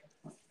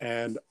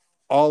 and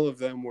all of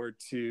them were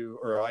to,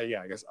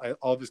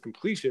 all of his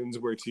completions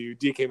were to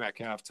DK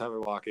Metcalf, Tyler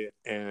Lockett,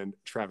 and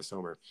Travis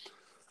Homer.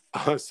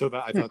 So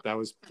that I thought that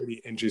was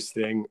pretty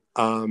interesting.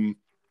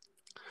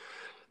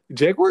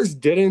 Jaguars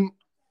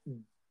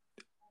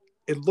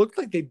it looked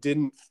like they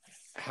didn't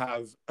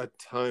have a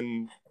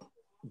ton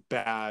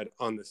bad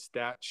on the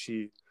stat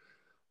sheet,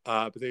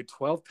 but they had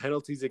 12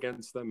 penalties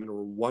against them and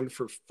were 1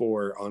 for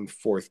 4 on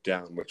 4th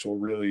down, which will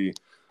really,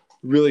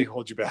 really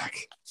hold you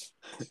back.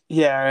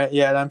 Yeah.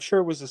 I'm sure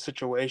it was the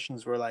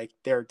situations where like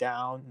they're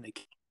down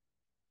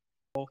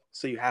and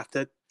so you have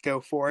to go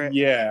for it.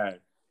 Yeah.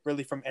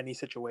 Really from any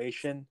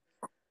situation.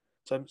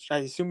 So I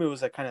assume it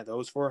was like kind of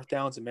those 4th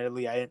downs.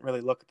 Admittedly, I didn't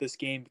really look at this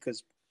game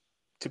because,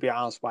 to be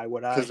honest, why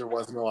would I? Because there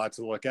wasn't a lot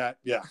to look at.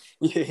 Yeah.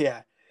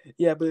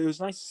 Yeah, but it was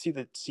nice to see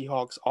the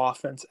Seahawks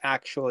offense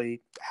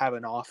actually have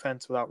an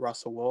offense without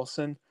Russell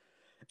Wilson.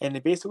 And they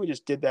basically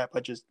just did that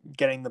by just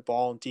getting the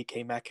ball in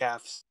DK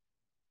Metcalf's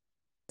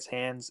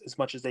hands as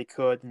much as they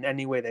could in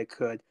any way they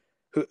could.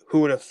 Who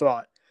would have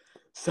thought?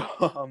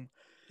 So,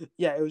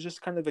 it was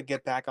just kind of a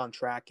get back on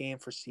track game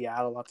for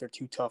Seattle after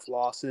 2 tough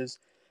losses.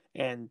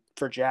 And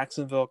for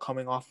Jacksonville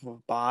coming off of a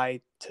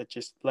bye to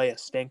just lay a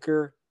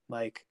stinker,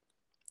 like,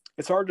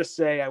 it's hard to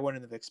say. I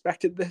wouldn't have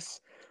expected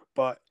this,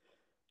 but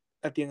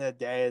at the end of the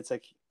day, it's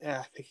like,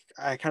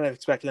 I kind of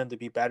expected them to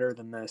be better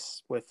than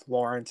this with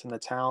Lawrence and the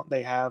talent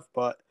they have,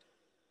 but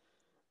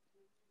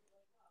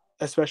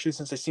especially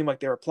since they seem like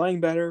they were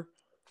playing better.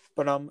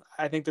 But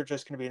I think they're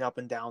just going to be an up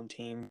and down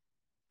team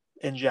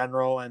in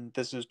general, and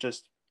this is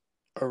just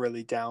a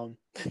really down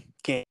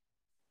game.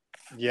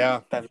 Yeah.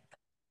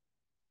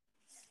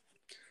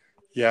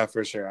 Yeah,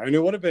 for sure. I mean,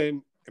 it would have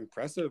been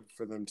impressive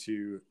for them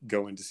to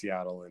go into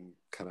Seattle and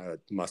kind of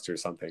muster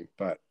something.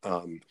 But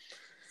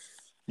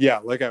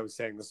like I was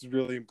saying, this is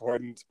really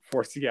important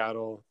for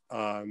Seattle.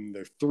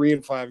 They're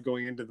 3-5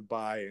 going into the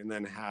bye, and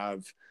then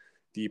have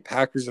the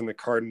Packers and the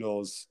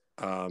Cardinals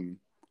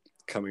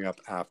coming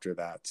up after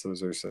that. So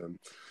those are some,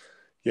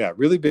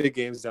 really big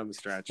games down the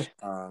stretch.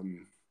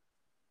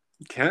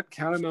 Can't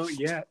count them out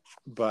yet,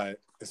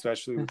 but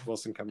especially with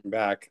Wilson coming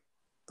back.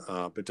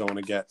 But don't want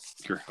to get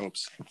your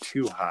hopes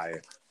too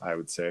high, I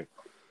would say.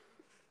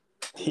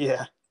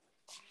 Yeah.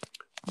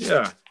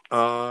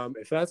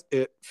 If that's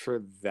it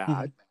for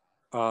that,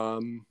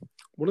 one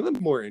of the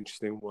more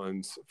interesting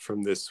ones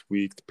from this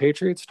week, the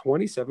Patriots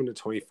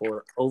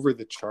 27-24 over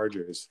the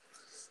Chargers.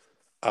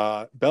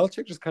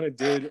 Belichick just kind of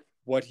did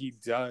what he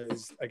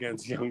does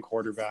against young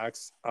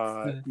quarterbacks,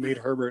 made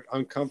Herbert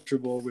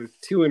uncomfortable with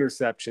 2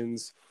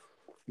 interceptions.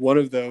 One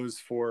of those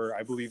for,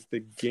 I believe, the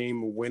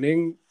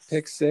game-winning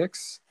pick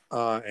 6,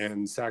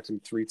 and sacked him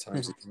 3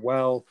 times as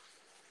well.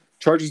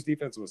 Chargers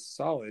defense was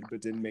solid,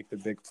 but didn't make the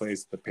big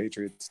plays the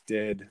Patriots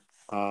did.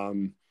 All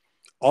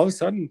of a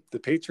sudden, the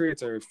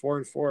Patriots are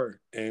 4-4,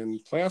 and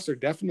playoffs are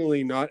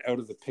definitely not out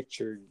of the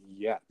picture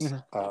yet.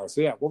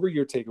 What were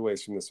your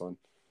takeaways from this one?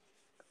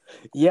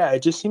 Yeah,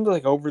 it just seemed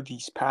like over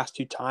these past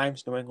 2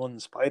 times, New England,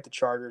 despite the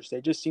Chargers,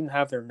 they just seem to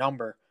have their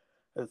number.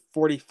 A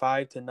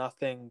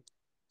 45-0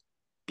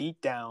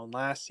 beatdown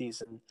last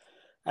season,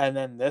 and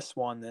then this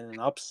one in an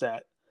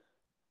upset,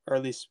 or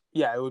at least,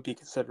 it would be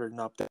considered an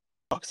upset.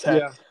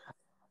 Yeah.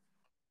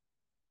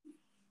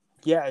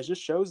 Yeah, it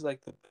just shows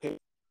like the pick is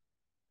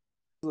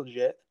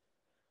legit.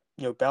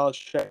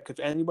 Belichick, if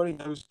anybody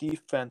knows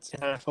defense in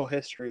NFL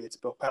history, it's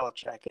Bill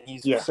Belichick, and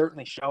he's Yeah.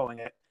 certainly showing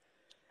it.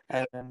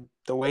 And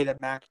the way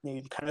that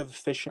the kind of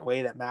efficient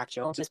way that Mac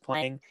Jones is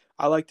playing,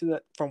 I liked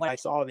that from what I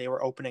saw, they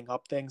were opening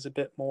up things a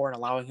bit more and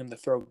allowing him to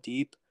throw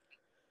deep.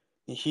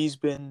 He's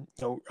been,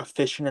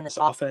 efficient in this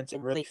offense.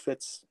 It really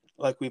fits,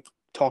 like we've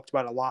talked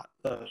about a lot,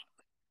 the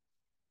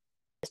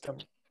system.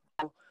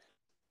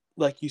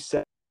 Like you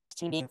said,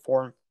 team being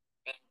formed,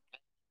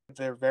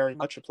 they're very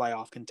much a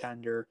playoff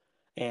contender.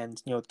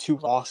 And, 2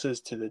 losses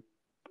to the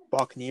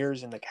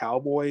Buccaneers and the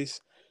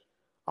Cowboys.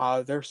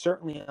 They're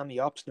certainly on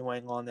the ups, New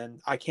England,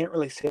 and I can't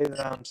really say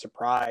that I'm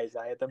surprised.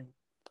 I had them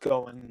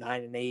going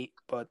 9-8,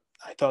 but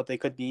I thought they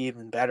could be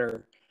even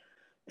better.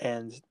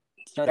 And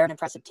they're an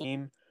impressive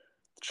team.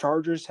 The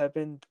Chargers have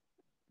been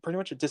pretty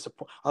much a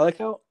disappointment. I like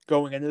how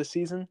going into the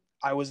season,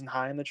 I wasn't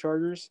high on the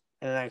Chargers,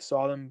 and I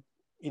saw them,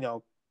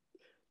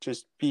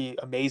 just be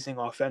amazing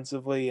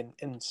offensively,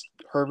 and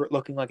Herbert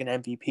looking like an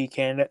MVP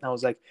candidate. And I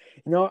was like,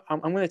 I'm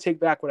going to take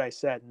back what I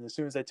said. And as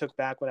soon as I took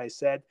back what I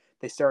said,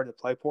 they started to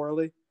play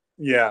poorly.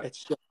 Yeah.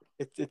 It's just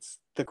it's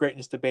the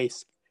greatness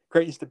debates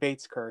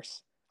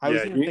curse. I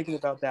was even thinking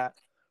about that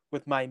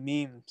with my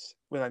memes,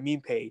 with my meme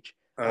page.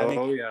 I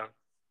make yeah.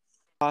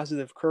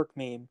 positive Kirk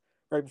meme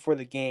right before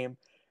the game,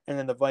 and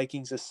then the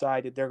Vikings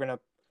decided they're gonna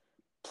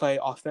play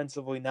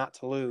offensively not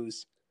to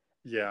lose.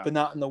 Yeah. But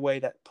not in the way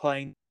that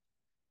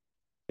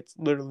it's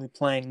literally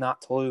playing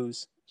not to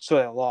lose, so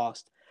they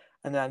lost.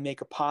 And then I make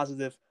a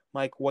positive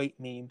Mike White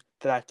meme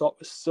that I thought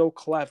was so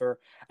clever,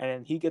 and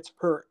then he gets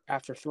hurt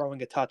after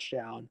throwing a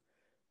touchdown.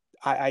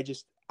 I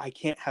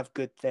can't have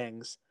good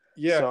things.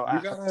 Yeah, So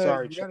you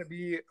sorry, gotta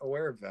be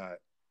aware of that.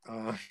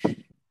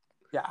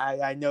 Yeah,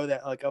 I know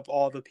that, like, of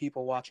all the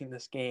people watching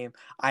this game,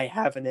 I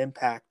have an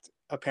impact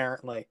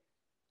apparently.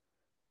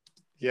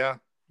 Yeah,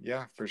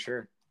 for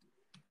sure.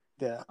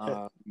 Yeah,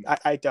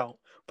 I don't,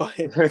 but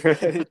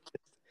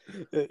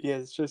yeah,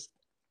 it's just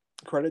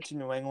credit to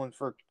New England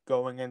for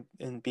going in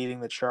and beating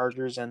the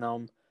Chargers, and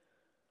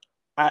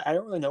I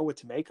don't really know what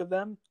to make of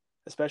them,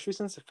 especially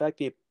since the fact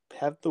they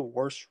have the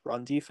worst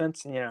run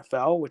defense in the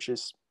NFL, which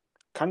is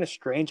kind of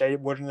strange. I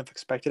wouldn't have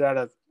expected out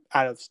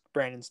of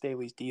Brandon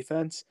Staley's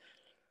defense.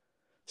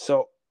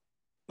 So,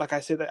 like I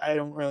said, I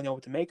don't really know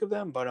what to make of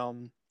them, but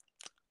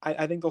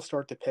I think they'll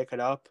start to pick it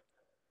up.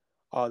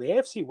 The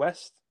AFC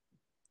West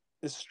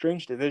is a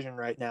strange division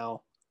right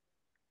now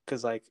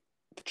because, like,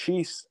 the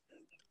Chiefs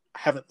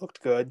haven't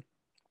looked good.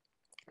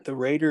 The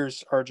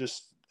Raiders are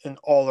just an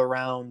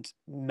all-around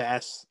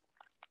mess,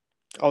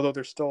 although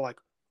they're still, like,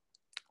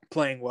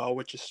 playing well,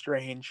 which is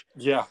strange.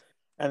 Yeah.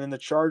 And then the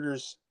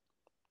Chargers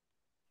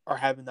are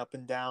having up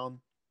and down,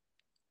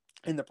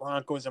 and the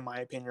Broncos, in my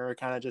opinion, are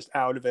kind of just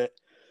out of it.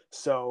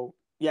 So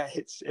yeah,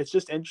 it's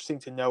just interesting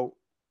to note,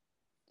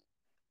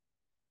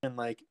 and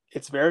like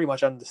it's very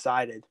much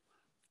undecided.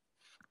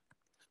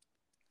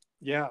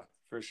 Yeah,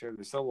 for sure.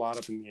 There's still a lot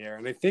up in the air,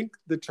 and I think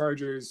the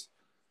Chargers.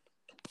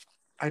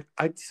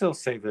 I'd still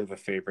say they're the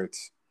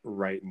favorites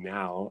right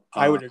now.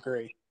 I would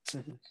agree.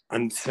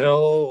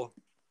 Until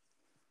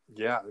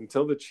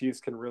the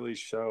Chiefs can really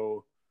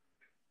show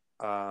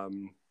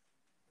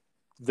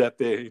that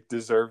they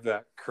deserve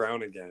that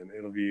crown again.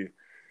 It'll be,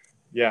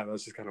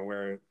 that's just kind of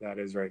where that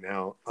is right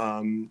now.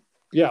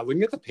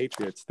 Looking at the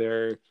Patriots,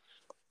 they're,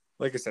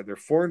 like I said, they're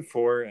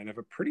 4-4 and have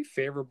a pretty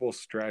favorable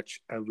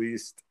stretch, at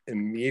least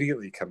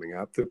immediately coming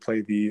up. They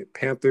play the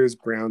Panthers,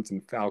 Browns,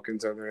 and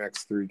Falcons on their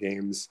next 3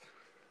 games.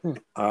 Then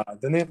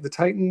they have the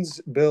Titans,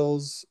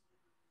 Bills,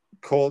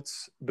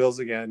 Colts, Bills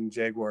again,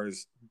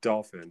 Jaguars,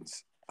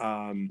 Dolphins.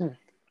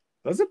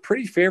 That's a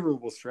pretty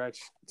favorable stretch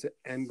to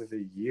end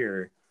the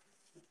year.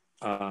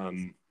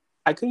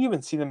 I could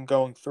even see them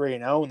going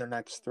 3-0 in their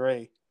next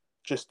 3.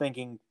 Just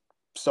thinking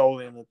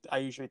solely in I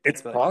usually think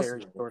it's like possible.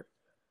 very short.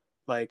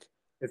 Like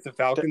if the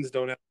Falcons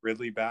don't have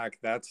Ridley back,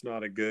 that's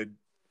not a good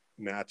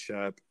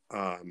matchup.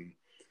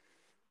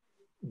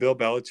 Bill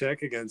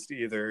Belichick against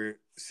either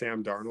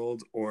Sam Darnold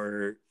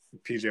or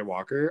PJ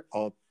Walker,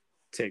 I'll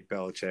take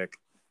Belichick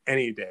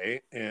any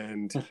day.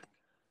 And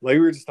like we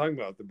were just talking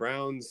about, the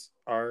Browns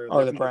are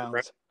the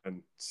Browns.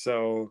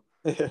 So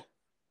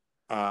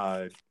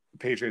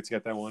Patriots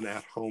get that one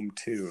at home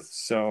too.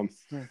 So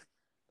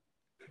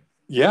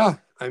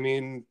I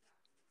mean,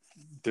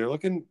 they're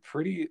looking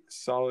pretty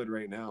solid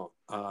right now.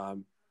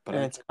 But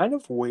it's kind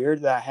of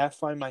weird that I have to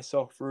find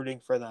myself rooting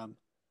for them.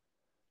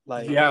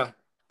 Like,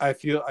 I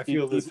feel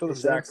the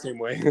exact same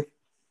way.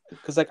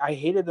 Because like I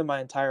hated them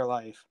my entire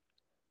life,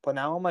 but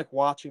now I'm like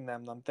watching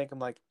them. I'm thinking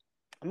like,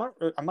 I'm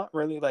not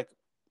really like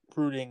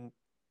rooting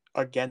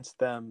against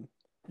them.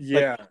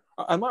 Yeah,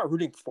 like, I'm not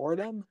rooting for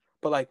them,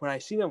 but like when I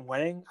see them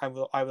winning, I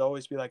would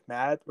always be like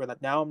mad. Where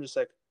like now I'm just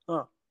like,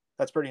 oh,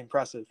 that's pretty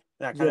impressive.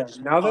 And I kind of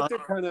just now that they're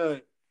kind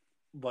of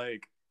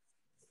like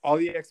all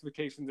the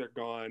expectations are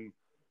gone,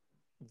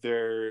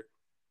 they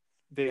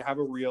have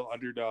a real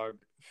underdog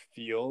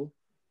feel,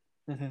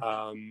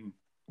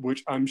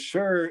 which I'm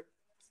sure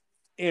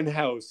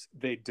in-house,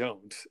 they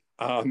don't.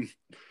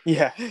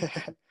 Yeah.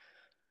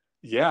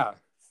 Yeah.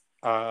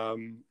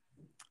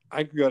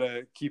 I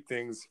gotta keep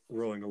things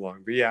rolling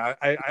along. But yeah,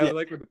 I Yeah.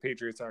 like where the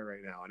Patriots are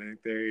right now. And I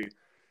think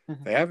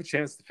Mhm. they have a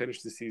chance to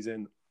finish the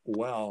season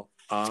well.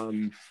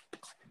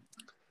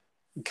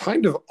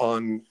 Kind of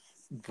on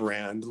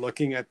brand,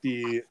 looking at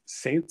the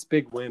Saints'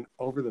 big win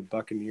over the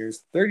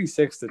Buccaneers,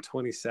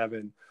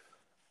 36-27.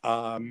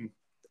 A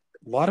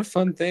lot of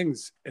fun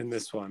things in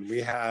this one.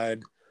 We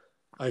had,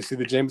 obviously,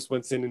 the Jameis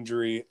Winston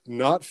injury,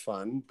 not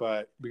fun,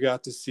 but we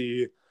got to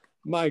see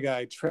my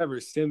guy Trevor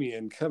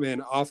Siemian come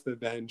in off the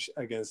bench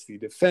against the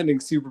defending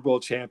Super Bowl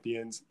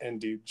champions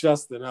and do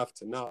just enough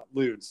to not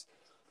lose.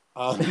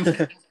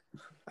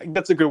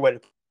 That's a good way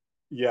to.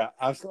 Yeah,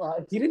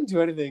 absolutely. He didn't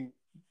do anything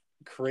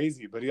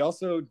crazy, but he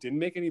also didn't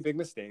make any big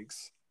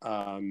mistakes.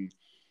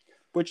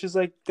 Which is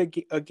like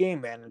a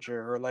game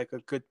manager or like a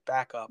good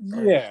backup.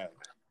 Yeah,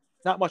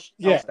 Not much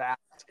yeah, else to ask.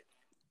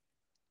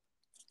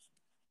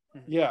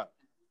 yeah.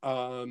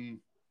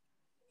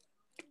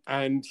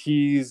 And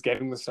he's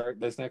getting the start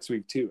this next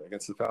week too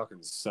against the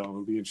Falcons. So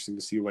it'll be interesting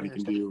to see what he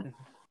can do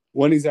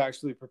when he's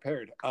actually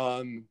prepared.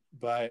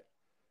 But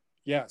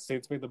yeah,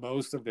 Saints made the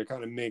most of their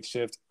kind of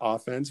makeshift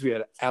offense. We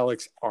had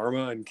Alex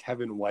Arma and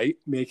Kevin White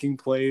making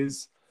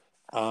plays.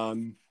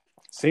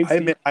 Saints. I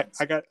admit, I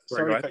got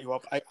Sorry, sorry to cut you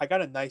off. I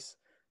got a nice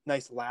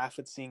laugh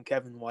at seeing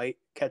Kevin White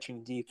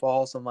catching deep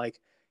balls. I'm like,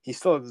 he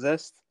still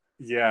exists.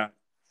 Yeah.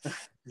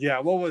 Yeah.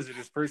 What was it?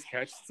 His first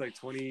catch? It's like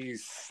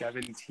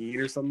 2017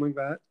 or something like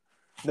that.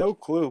 No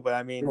clue, but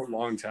I mean, a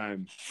long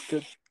time.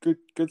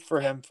 Good for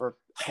him for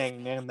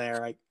hanging in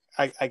there.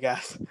 I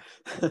guess.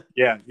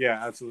 Yeah,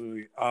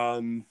 absolutely.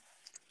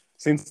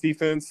 Saints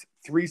defense,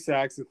 3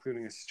 sacks,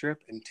 including a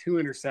strip and 2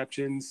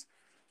 interceptions,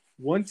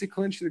 1 to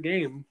clinch the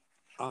game.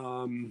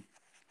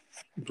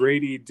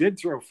 Brady did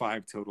throw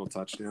 5 total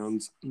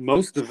touchdowns.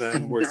 Most of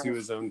them were to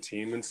his own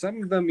team, and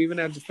some of them even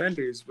had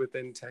defenders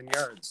within 10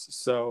 yards.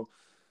 So,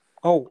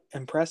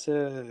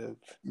 impressive.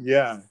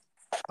 Yeah.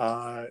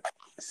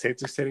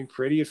 Saints are sitting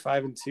pretty at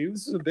 5-2.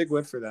 This is a big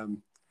win for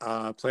them.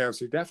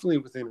 Playoffs are definitely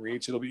within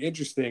reach. It'll be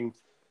interesting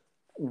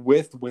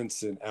with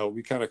Winston out.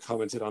 We kind of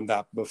commented on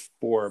that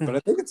before, but I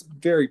think it's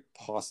very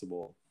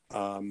possible.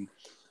 Yeah,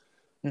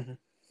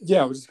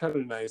 which is kind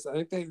of nice.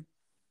 I think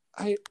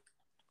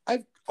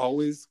I've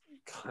always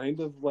kind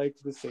of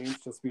liked the Saints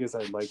just because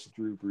I liked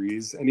Drew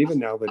Brees, and even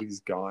now that he's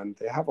gone,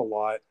 they have a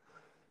lot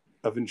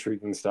of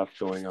intriguing stuff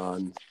going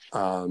on.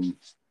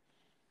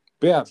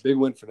 But yeah, big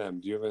win for them.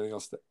 Do you have anything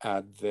else to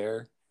add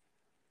there?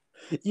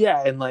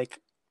 Yeah, and like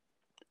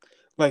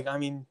I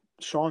mean,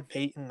 Sean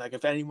Payton. Like,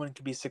 if anyone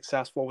could be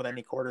successful with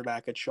any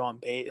quarterback, it's Sean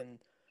Payton.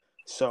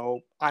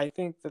 So I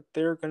think that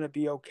they're going to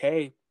be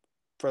okay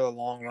for the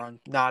long run.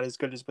 Not as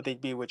good as what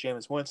they'd be with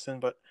Jameis Winston,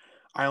 but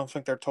I don't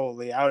think they're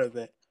totally out of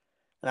it.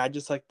 And I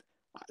just like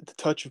to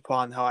touch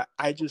upon how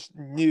I just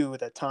knew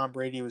that Tom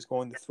Brady was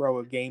going to throw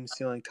a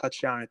game-sealing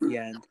touchdown at the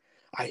end.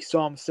 I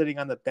saw him sitting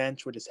on the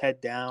bench with his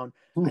head down.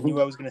 I knew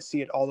I was going to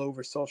see it all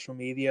over social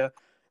media.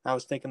 I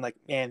was thinking, like,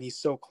 man, he's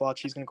so clutch.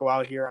 He's going to go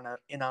out here on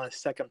a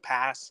second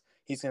pass.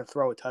 He's going to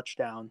throw a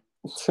touchdown.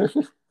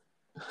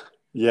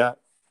 Yeah.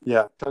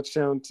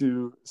 Touchdown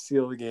to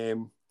seal the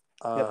game.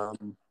 Yep.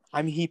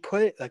 I mean, he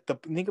put it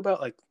think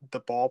about like the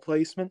ball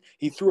placement.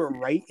 He threw it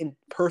right in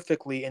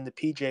perfectly into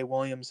PJ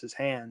Williams'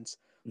 hands.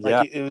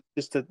 Like, Yeah. it was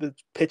just the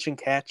pitch and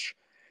catch.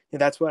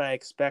 And that's what I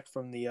expect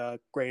from the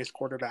greatest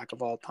quarterback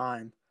of all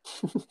time.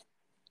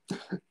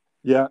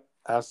 Yeah,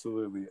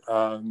 absolutely.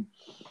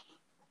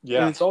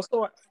 Yeah. And it's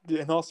also,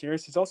 in all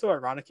seriousness, it's also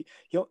ironic.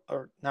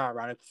 Or not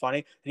ironic, funny.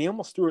 And he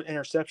almost threw an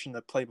interception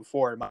the play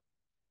before.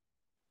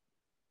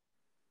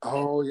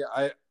 Oh yeah,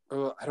 I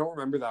don't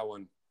remember that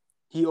one.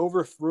 He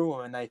overthrew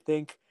him, and I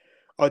think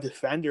a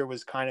defender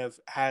was kind of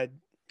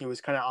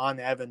on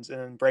Evans, and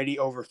then Brady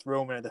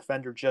overthrew him, and a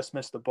defender just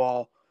missed the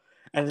ball.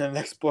 And then the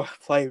next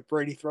play,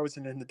 Brady throws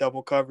it into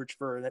double coverage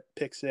for a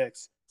pick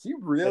six. He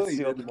really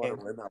didn't want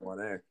to win that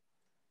one, eh?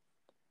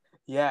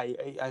 Yeah,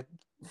 I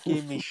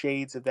gave me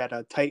shades of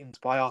that Titans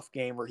playoff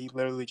game where he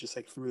literally just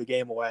like threw the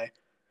game away.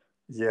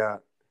 Yeah.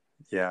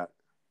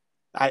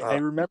 I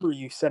remember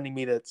you sending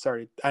me that.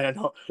 Sorry, I don't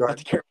know.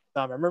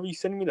 I remember you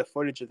sending me the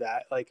footage of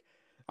that. Like,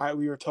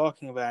 we were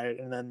talking about it,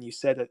 and then you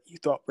said that you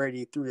thought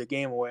Brady threw the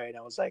game away, and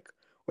I was like,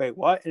 wait,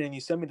 what? And then you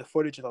sent me the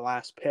footage of the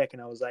last pick,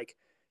 and I was like,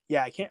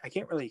 yeah, I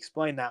can't really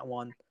explain that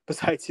one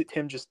besides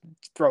him just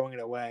throwing it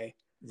away.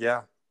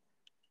 Yeah,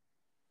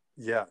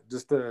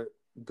 just a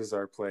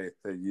bizarre play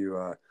that you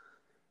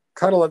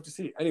kind of love to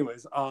see.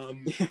 Anyways,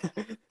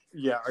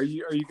 yeah, are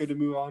you good to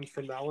move on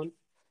from that one?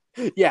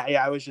 Yeah,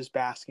 I was just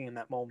basking in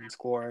that moment's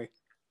glory.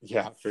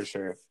 Yeah, for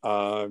sure.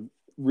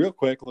 Real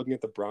quick, looking at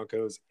the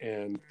Broncos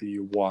and the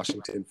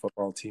Washington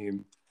football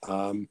team.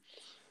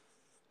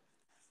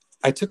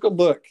 I took a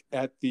look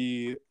at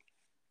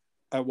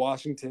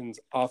Washington's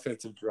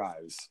offensive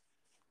drives.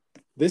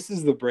 This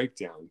is the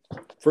breakdown.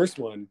 First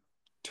one,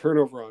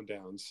 turnover on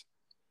downs,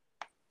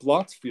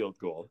 blocked field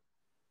goal,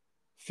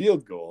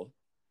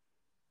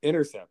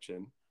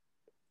 interception,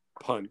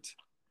 punt,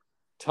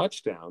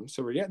 touchdown.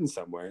 So we're getting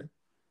somewhere.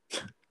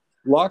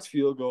 Blocked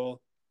field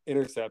goal,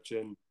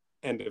 interception,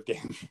 end of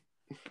game.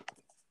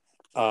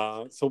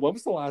 So when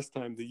was the last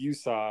time that you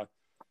saw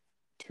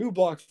 2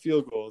 blocked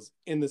field goals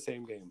in the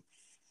same game?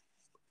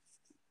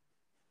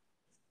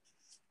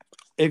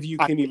 If you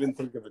can even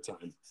think of a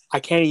time. I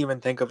can't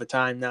even think of a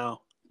time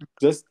now.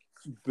 Just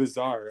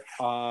bizarre.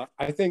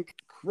 I think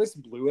Chris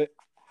Blewett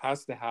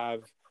has to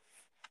have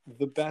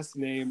the best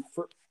name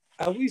for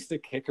at least a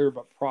kicker,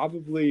 but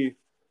probably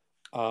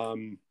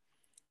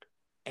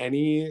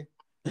any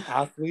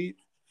athlete.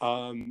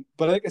 But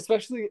like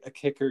especially a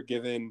kicker,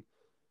 given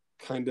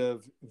kind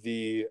of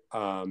the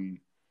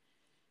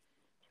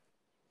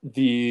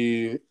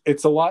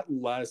it's a lot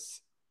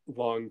less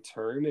long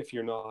term if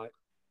you're not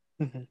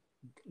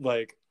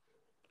like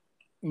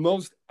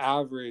most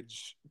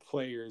average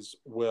players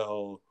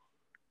will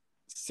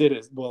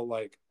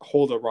like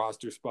hold a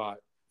roster spot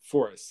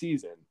for a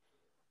season.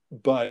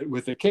 But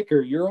with a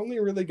kicker, you're only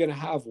really going to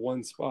have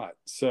one spot.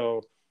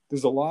 So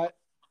there's a lot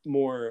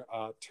more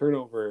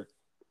turnover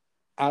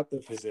at the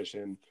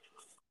position.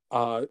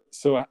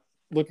 So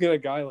looking at a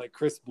guy like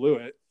Chris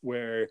Blewett,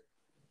 where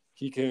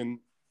he can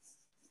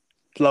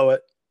blow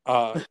it.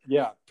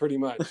 Yeah, pretty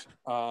much.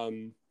 How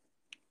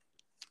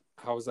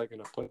was I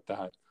going to put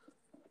that?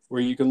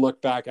 Where you can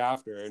look back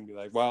after and be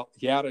like, well,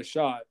 he had a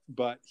shot,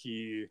 but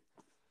he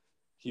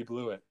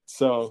blew it.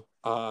 So,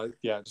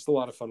 yeah, just a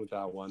lot of fun with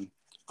that one.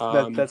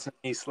 That's a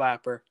knee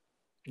slapper.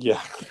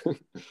 Yeah.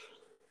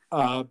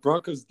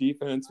 Broncos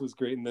defense was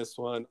great in this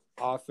one.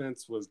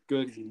 Offense was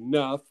good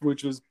enough,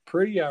 which was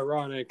pretty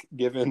ironic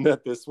given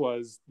that this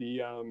was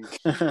the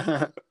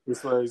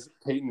this was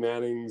Peyton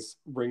Manning's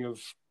Ring of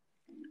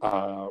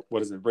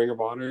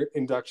Honor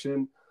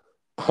induction.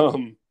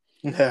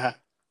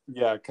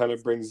 Yeah, kind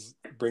of brings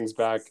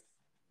back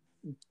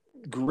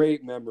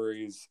great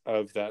memories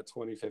of that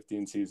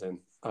 2015 season.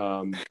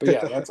 But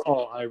yeah, that's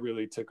all I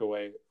really took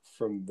away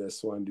from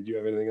this one. Did you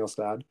have anything else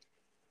to add?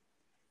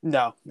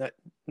 No,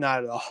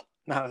 not at all.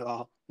 Not at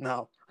all.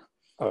 No.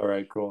 All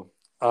right, cool.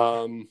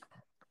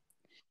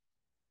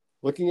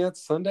 Looking at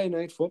Sunday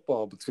Night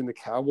Football between the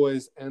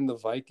Cowboys and the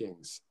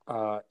Vikings.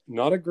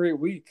 Not a great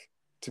week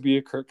to be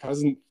a Kirk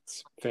Cousins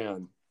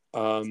fan.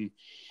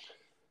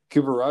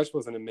 Cooper Rush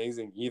wasn't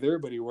amazing either,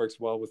 but he works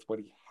well with what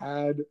he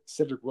had.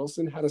 Cedric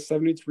Wilson had a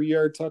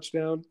 73-yard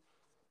touchdown,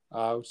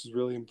 which is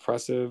really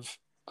impressive.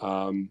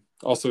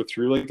 Also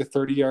threw like a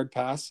 30-yard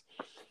pass.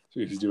 So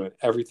he was doing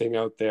everything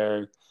out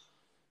there.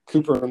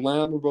 Cooper and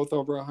Lamb were both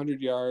over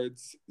 100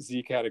 yards.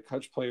 Zeke had a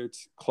clutch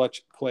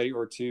play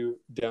or two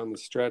down the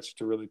stretch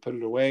to really put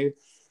it away.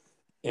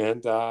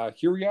 And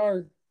here we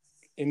are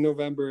in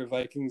November.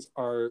 Vikings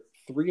are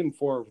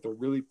 3-4 with a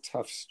really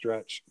tough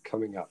stretch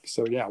coming up.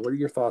 So, yeah, what are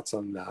your thoughts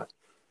on that?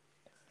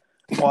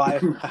 Well, I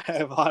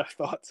have a lot of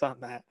thoughts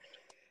on that.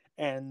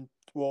 And,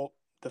 well,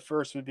 the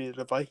first would be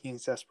the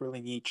Vikings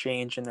desperately need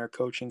change in their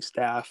coaching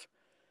staff.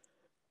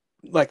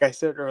 Like I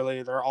said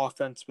earlier, their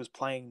offense was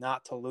playing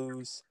not to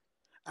lose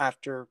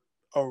after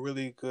a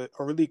really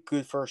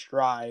good first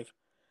drive,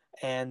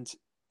 and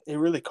it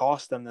really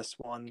cost them this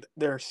one.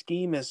 Their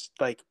scheme is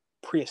like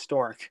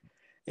prehistoric.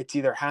 It's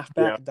either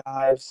halfback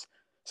dives,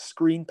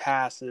 screen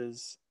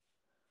passes,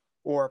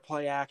 or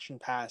play action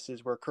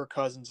passes where Kirk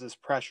Cousins is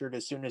pressured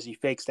as soon as he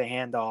fakes the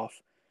handoff.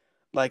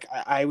 Like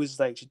I was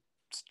like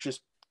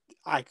just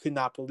I could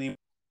not believe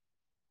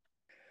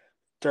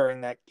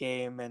during that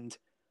game, and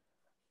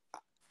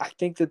I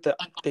think that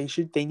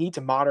they need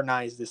to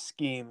modernize this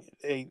scheme.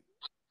 They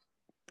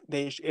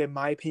in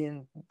my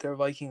opinion, their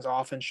Vikings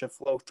offense should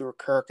flow through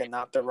Kirk and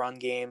not the run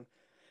game,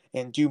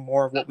 and do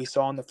more of what we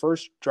saw in the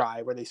first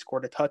drive where they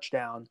scored a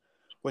touchdown,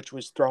 which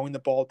was throwing the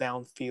ball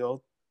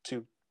downfield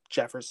to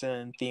Jefferson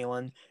and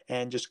Thielen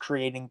and just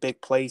creating big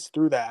plays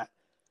through that.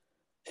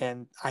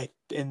 And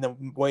in the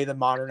way the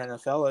modern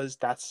NFL is,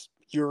 that's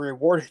you're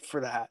rewarded for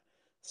that.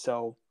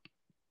 So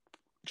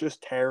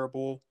just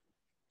terrible.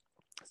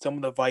 Some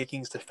of the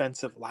Vikings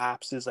defensive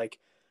lapses, like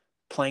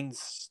playing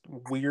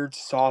weird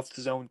soft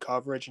zone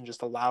coverage and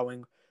just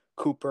allowing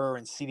Cooper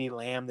and CeeDee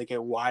Lamb to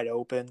get wide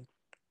open.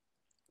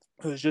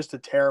 It was just a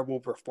terrible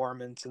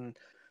performance, and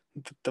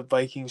the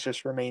Vikings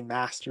just remain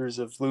masters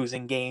of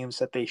losing games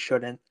that they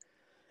shouldn't.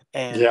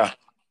 And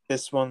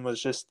this one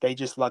was they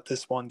just let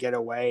this one get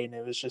away, and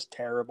it was just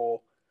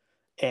terrible.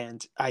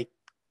 And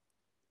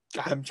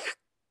I'm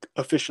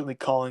officially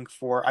calling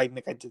for, I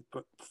think I did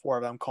before,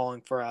 but I'm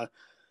calling for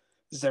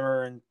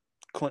Zimmer and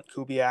Clint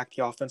Kubiak,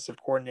 the offensive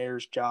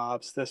coordinator's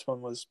jobs. This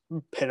one was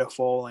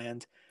pitiful,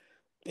 and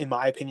in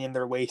my opinion,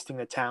 they're wasting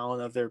the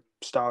talent of their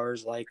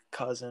stars like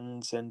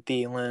Cousins and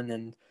Thielen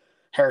and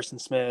Harrison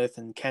Smith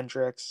and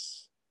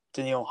Kendricks,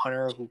 Danielle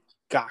Hunter, who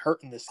got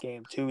hurt in this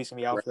game too. He's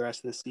gonna be out for the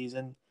rest of the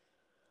season.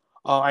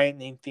 I ain't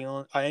named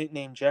Thielen. I ain't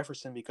named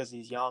Jefferson because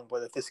he's young,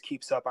 but if this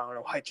keeps up, I don't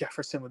know why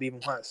Jefferson would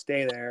even want to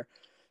stay there.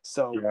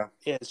 So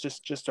it's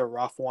just a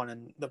rough one,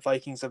 and the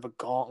Vikings have a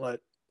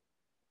gauntlet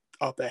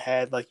up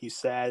ahead, like you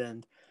said,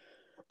 and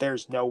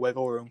there's no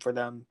wiggle room for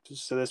them.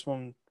 So this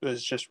one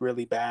was just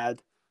really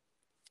bad.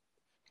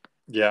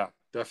 Yeah,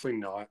 definitely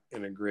not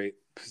in a great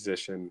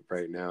position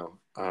right now.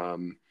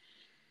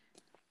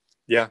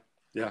 Yeah.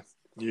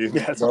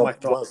 That's all I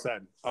thought. Well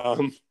said.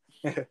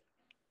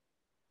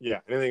 Yeah.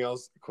 Anything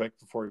else quick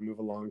before we move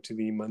along to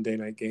the Monday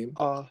night game?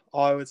 All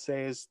I would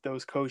say is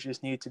those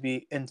coaches need to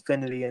be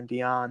infinity and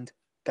beyond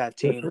that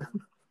team.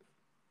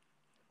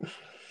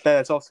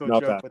 That's also a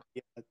Not joke bad.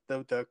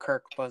 with the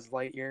Kirk Buzz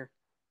Lightyear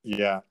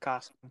Yeah.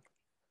 costume.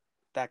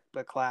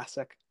 The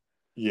classic.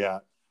 Yeah.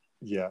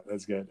 Yeah.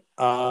 That's good.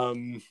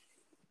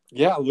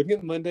 Yeah. Looking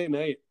at Monday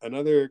night,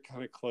 another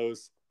kind of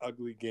close,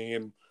 ugly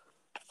game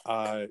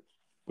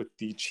with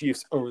the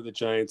Chiefs over the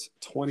Giants,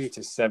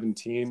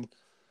 20-17.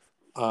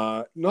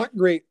 Not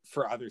great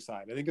for either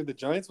side. I think if the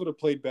Giants would have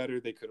played better,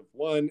 they could have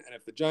won. And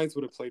if the Giants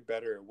would have played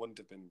better, it wouldn't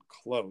have been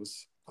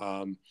close.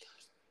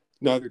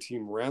 Neither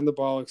team ran the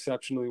ball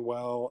exceptionally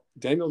well.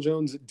 Daniel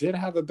Jones did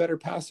have a better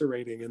passer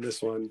rating in this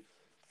one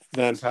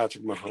than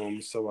Patrick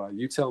Mahomes. So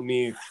you tell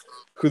me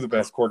who the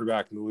best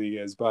quarterback in the league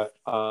is. But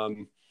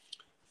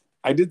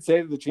I did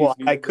say that the Chiefs.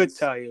 Well, I could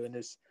tell you in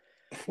this.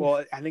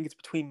 Well, I think it's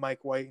between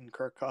Mike White and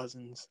Kirk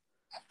Cousins.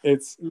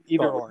 It's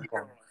either or.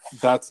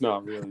 That's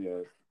not really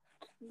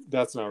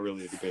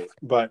a debate.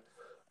 But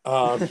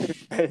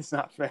it's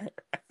not fair.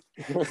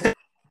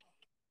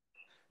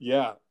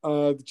 Yeah,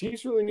 the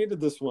Chiefs really needed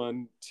this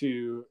one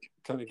to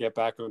kind of get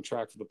back on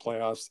track for the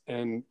playoffs,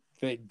 and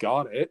they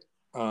got it.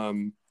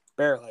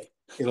 Barely.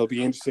 It'll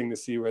be interesting to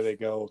see where they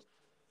go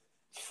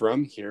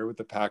from here with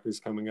the Packers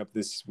coming up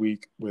this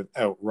week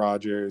without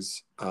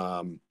Rodgers.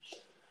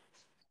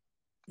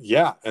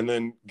 Yeah, and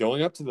then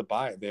going up to the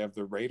bye, they have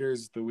the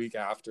Raiders the week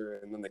after,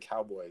 and then the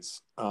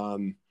Cowboys.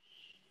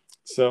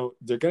 So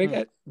they're going to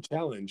get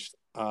challenged.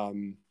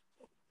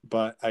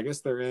 But I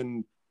guess they're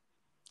in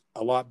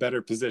a lot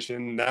better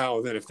position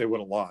now than if they would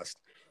have lost.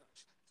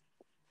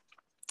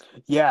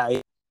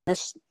 Yeah,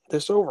 this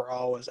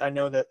overall was, I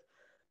know that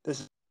this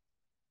is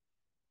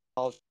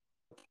all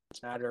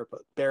matter,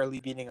 but barely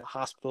beating a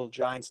hospital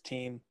Giants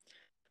team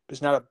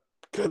was not a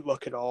good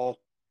look at all.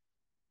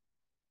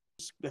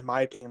 In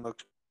my opinion,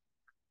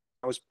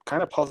 I was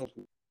kind of puzzled.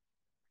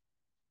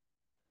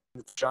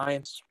 If the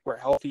Giants were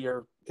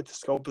healthier at the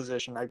skill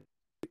position, I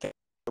think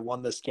they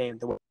won this game.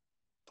 The way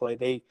they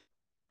play,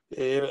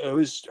 it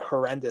was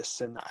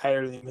horrendous, and I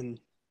don't even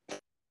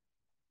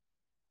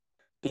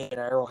be an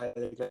Arrowhead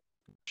against the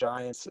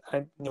Giants.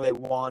 I knew they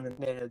won, and at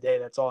the end of the day,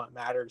 that's all that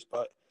matters.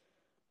 But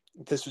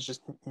this was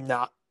just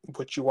not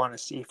what you want to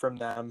see from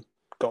them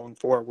going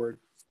forward.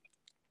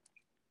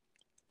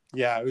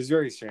 Yeah, it was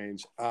very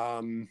strange.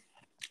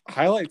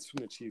 Highlights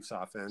from the Chiefs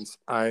offense.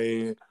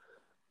 I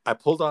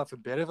pulled off a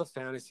bit of a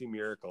fantasy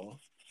miracle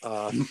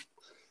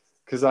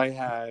because I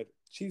had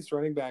Chiefs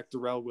running back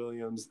Darrell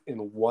Williams in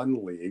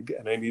one league,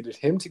 and I needed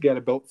him to get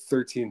about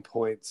 13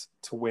 points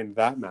to win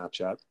that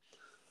matchup.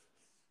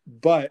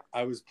 But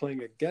I was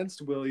playing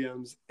against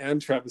Williams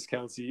and Travis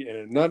Kelce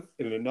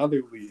in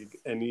another league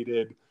and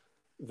needed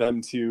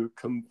them to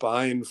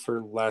combine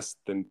for less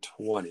than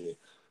 20,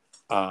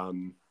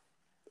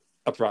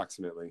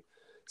 approximately.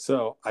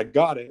 So I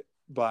got it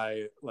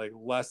by like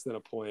less than a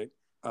point.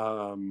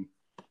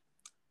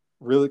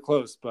 Really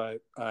close,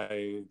 but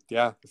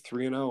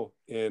 3-0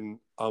 in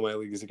all my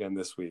leagues again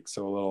this week.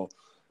 So a little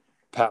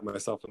pat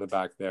myself on the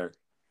back there.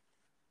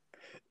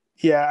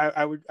 Yeah,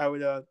 I would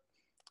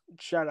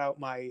shout out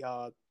my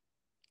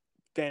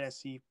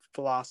fantasy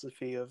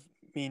philosophy of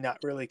me not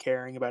really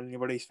caring about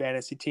anybody's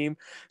fantasy team.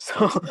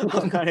 So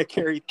I'm kind of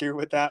carried through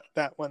with that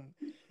one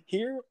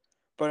here.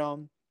 But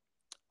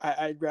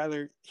I'd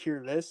rather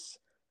hear this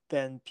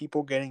than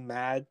people getting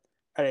mad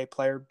at a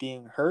player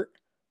being hurt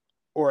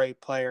or a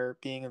player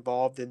being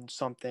involved in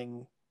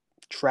something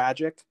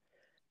tragic,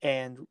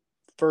 and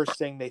first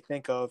thing they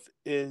think of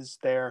is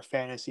their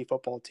fantasy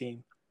football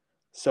team.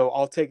 So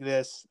I'll take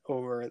this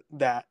over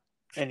that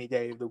any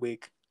day of the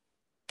week.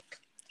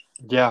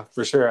 Yeah,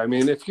 for sure. I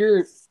mean, if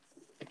you're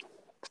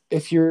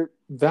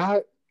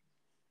that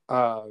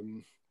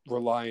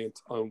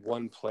reliant on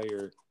one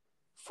player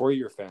for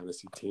your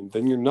fantasy team,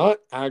 then you're not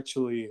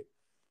actually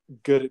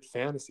good at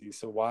fantasy.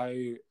 So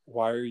why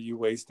are you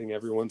wasting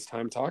everyone's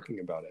time talking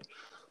about it?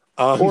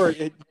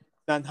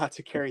 Not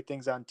to carry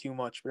things on too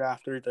much, but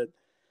after the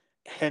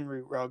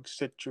Henry Ruggs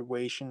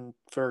situation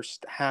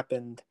first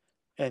happened,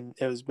 and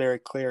it was very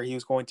clear he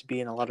was going to be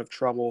in a lot of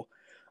trouble,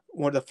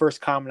 one of the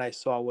first comment I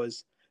saw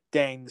was,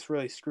 "Dang, this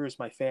really screws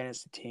my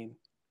fantasy team."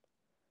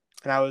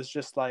 And I was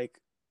just like,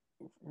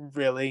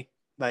 really?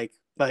 Like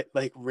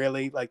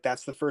really? Like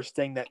that's the first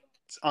thing that's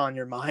on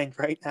your mind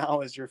right now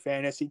is your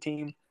fantasy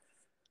team?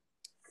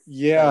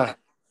 Yeah.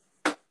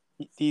 Like,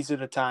 these are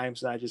the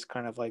times that I just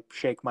kind of like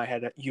shake my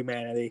head at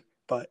humanity.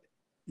 But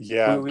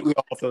yeah, we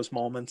all have those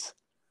moments.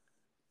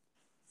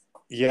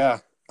 Yeah.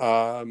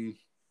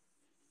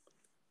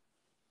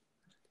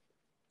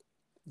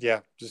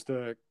 Yeah, just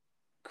a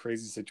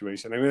crazy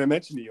situation. I mean, I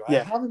mentioned to you, I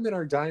have him in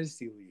our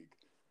dynasty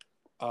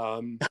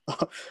league,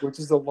 which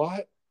is a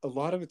lot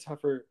of a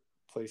tougher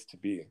place to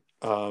be.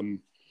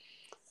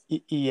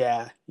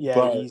 Yeah,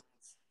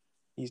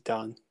 he's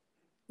done.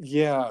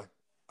 Yeah,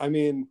 I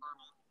mean,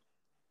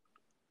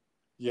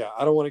 Yeah,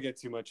 I don't want to get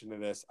too much into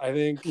this. I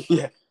think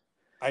Yeah,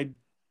 I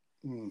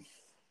mm,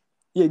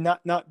 yeah,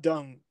 not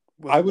done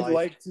with I would life.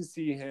 like to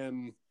see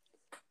him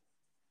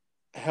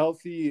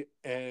healthy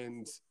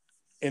and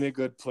in a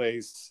good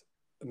place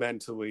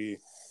mentally.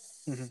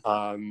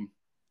 Mhm.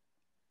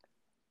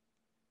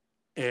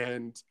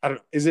 And I don't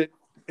know, is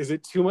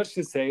it too much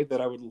to say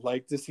that I would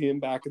like to see him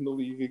back in the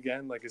league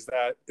again? Like, is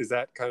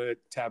that kind of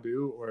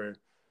taboo or?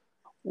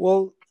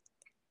 Well,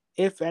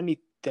 if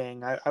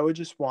anything, I would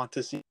just want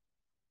to see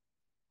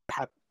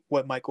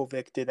what Michael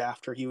Vick did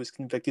after he was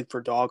convicted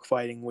for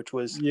dogfighting, which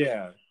was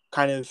Yeah,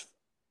 kind of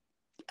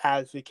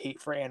advocate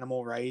for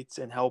animal rights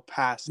and help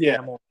pass yeah,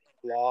 animal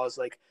laws.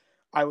 Like,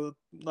 I would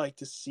like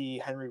to see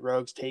Henry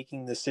Ruggs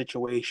taking the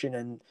situation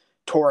and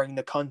touring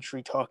the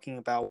country talking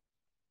about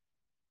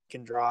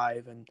can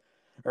drive and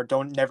or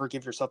don't never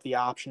give yourself the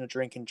option to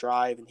drink and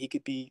drive, and he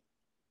could be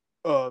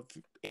of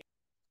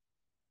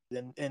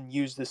and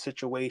use the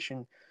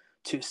situation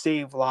to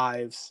save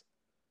lives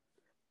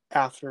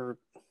after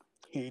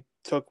he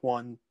took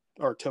one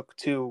or took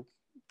two,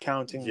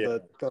 counting yeah,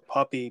 the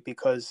puppy,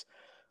 because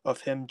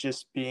of him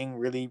just being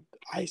really,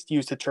 I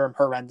use the term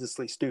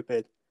horrendously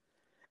stupid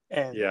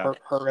and yeah,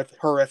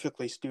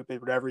 horrifically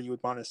stupid, whatever you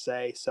would want to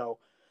say. So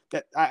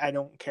that I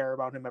don't care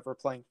about him ever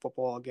playing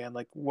football again.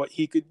 Like what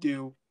he could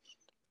do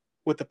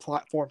with the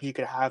platform he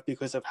could have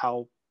because of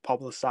how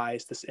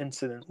publicized this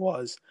incident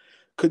was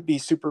could be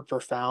super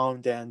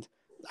profound. And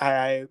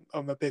I'm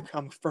I'm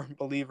a firm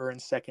believer in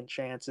second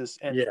chances.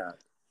 And yeah,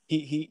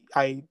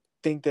 I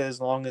think that as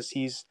long as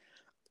he's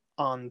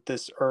on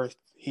this earth,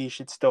 he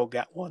should still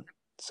get one.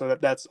 So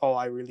that's all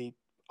I really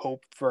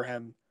hope for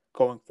him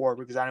going forward,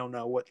 because I don't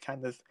know what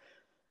kind of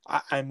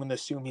I'm going to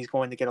assume he's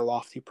going to get a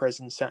lofty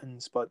prison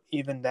sentence, but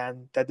even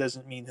then, that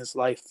doesn't mean his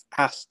life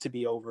has to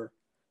be over,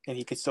 and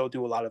he could still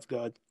do a lot of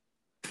good.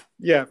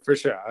 yeah, for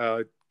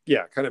sure.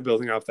 Yeah, kind of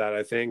building off that,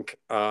 I think.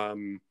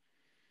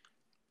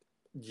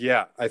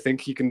 Yeah, I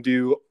think he can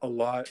do a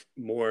lot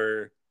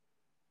more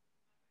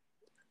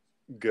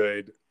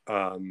good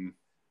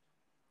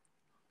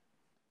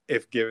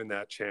if given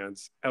that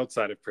chance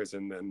outside of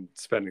prison than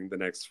spending the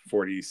next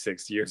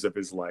 46 years of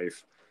his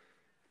life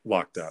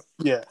locked up.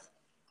 Yeah,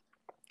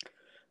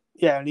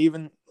 yeah, and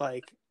even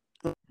like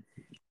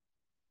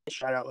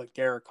shout out like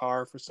Derek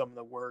Carr for some of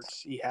the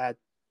words he had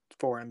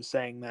for him,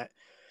 saying that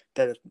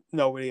if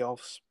nobody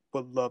else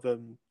would love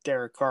him,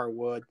 Derek Carr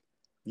would.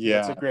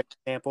 That's Yeah, a great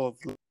example of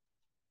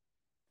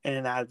in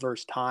an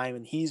adverse time,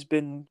 and he's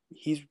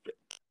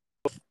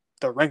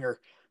the ringer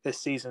this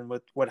season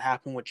with what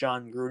happened with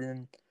John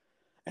Gruden,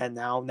 and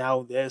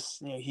now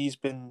this. He's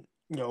been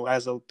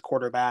as a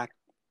quarterback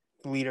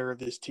leader of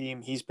this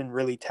team, he's been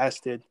really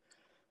tested,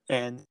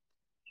 and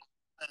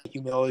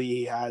humility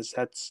he has.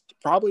 That's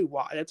probably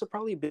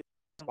been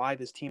why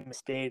this team has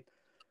stayed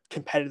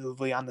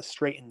competitively on the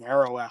straight and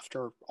narrow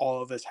after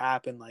all of this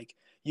happened. Like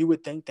you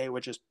would think they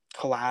would just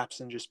collapse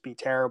and just be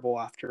terrible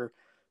after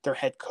their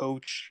head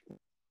coach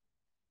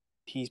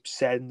he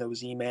said in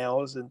those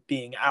emails and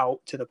being out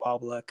to the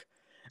public,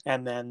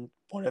 and then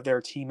one of their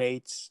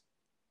teammates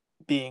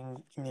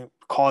being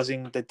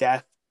causing the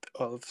death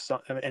of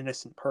an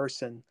innocent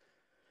person.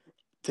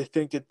 To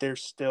think that they're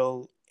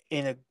still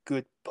in a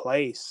good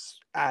place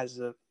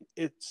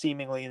it's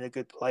seemingly in a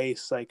good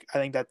place. Like I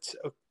think that's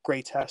a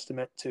great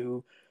testament to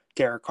who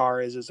Derek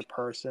Carr is as a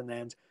person,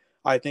 and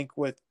I think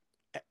with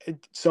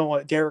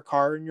someone Derek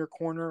Carr in your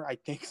corner, I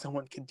think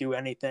someone can do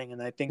anything,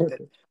 and I think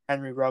that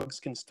Henry Ruggs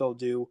can still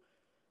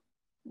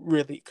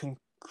can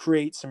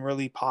create some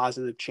really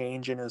positive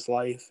change in his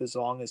life as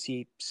long as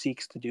he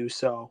seeks to do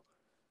so.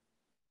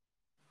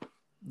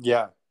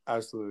 yeah,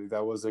 absolutely.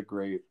 That was a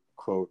great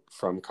quote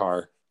from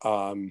Carr.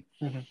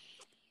 Mm-hmm.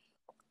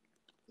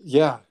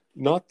 Yeah,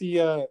 not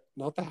the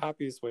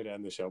happiest way to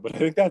end the show, but I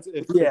think that's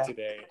it for Yeah.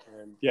 today.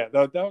 And yeah,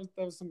 that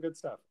was some good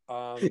stuff.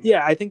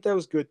 Yeah, I think that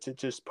was good to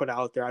just put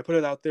out there. I put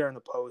it out there in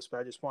the post, but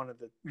I just wanted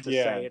to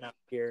Yeah, say it out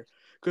here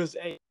because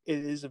it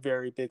is a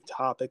very big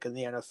topic in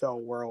the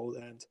NFL world,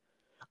 and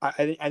I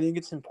think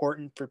it's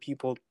important for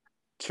people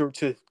to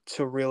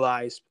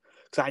realize,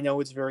 because I know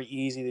it's very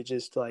easy to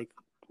just like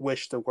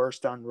wish the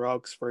worst on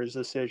Ruggs for his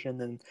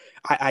decision, and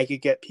I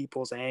could get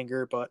people's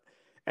anger, but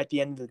at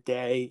the end of the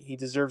day, he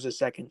deserves a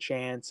second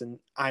chance, and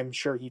I'm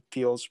sure he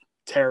feels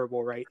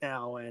terrible right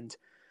now, and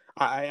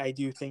I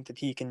do think that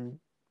he can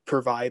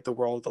provide the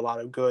world a lot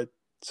of good.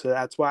 So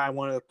that's why I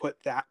wanted to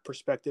put that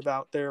perspective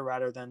out there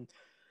rather than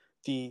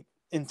the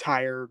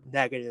entire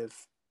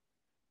negative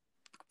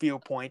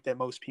viewpoint that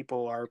most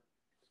people are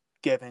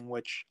giving,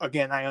 which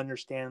again I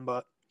understand,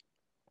 but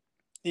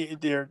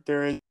there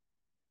is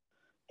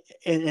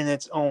in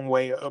its own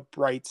way a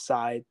bright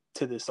side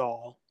to this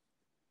all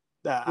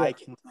that yeah, I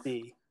can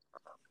see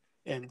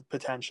and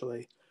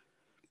potentially.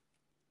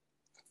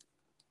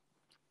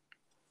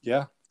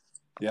 yeah,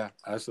 yeah,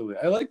 absolutely.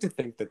 I like to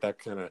think that that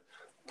kind of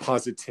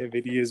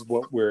positivity is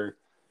what we're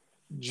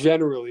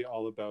generally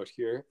all about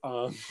here.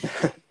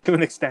 To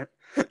an extent.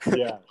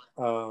 Yeah,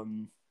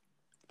 um,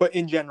 But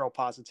in general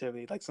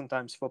positivity, like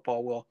sometimes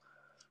football will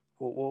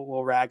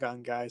we'll rag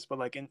on guys, but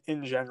like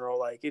in general,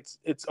 like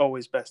it's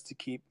always best to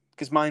keep,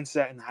 because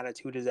mindset and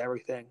attitude is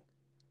everything.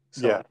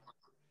 So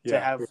to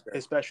have, sure.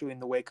 especially in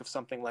the wake of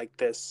something like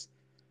this,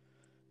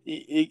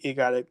 you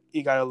gotta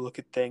look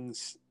at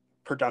things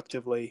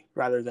productively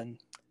rather than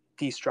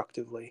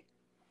destructively.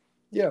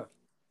 Yeah,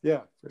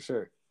 for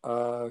sure.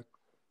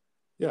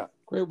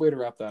 Great way to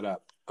wrap that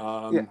up.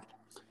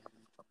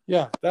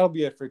 That'll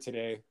be it for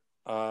today.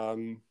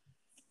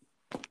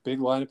 Big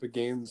lineup of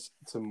games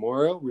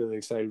tomorrow. Really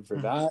excited for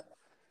that.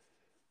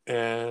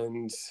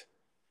 And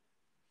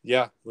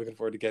looking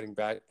forward to getting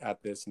back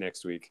at this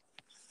next week.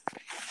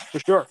 For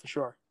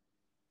sure.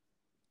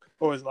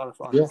 Always a lot of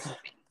fun.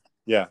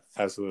 Yeah,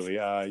 absolutely.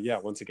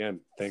 Once again,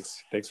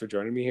 thanks for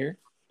joining me here.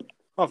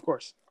 Oh, of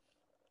course.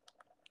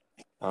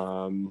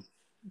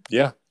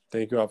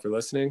 Thank you all for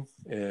listening,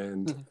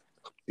 and see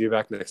you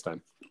back next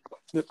time.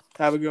 Yep.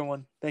 Have a good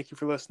one. Thank you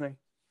for listening.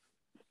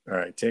 All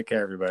right, take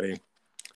care, everybody.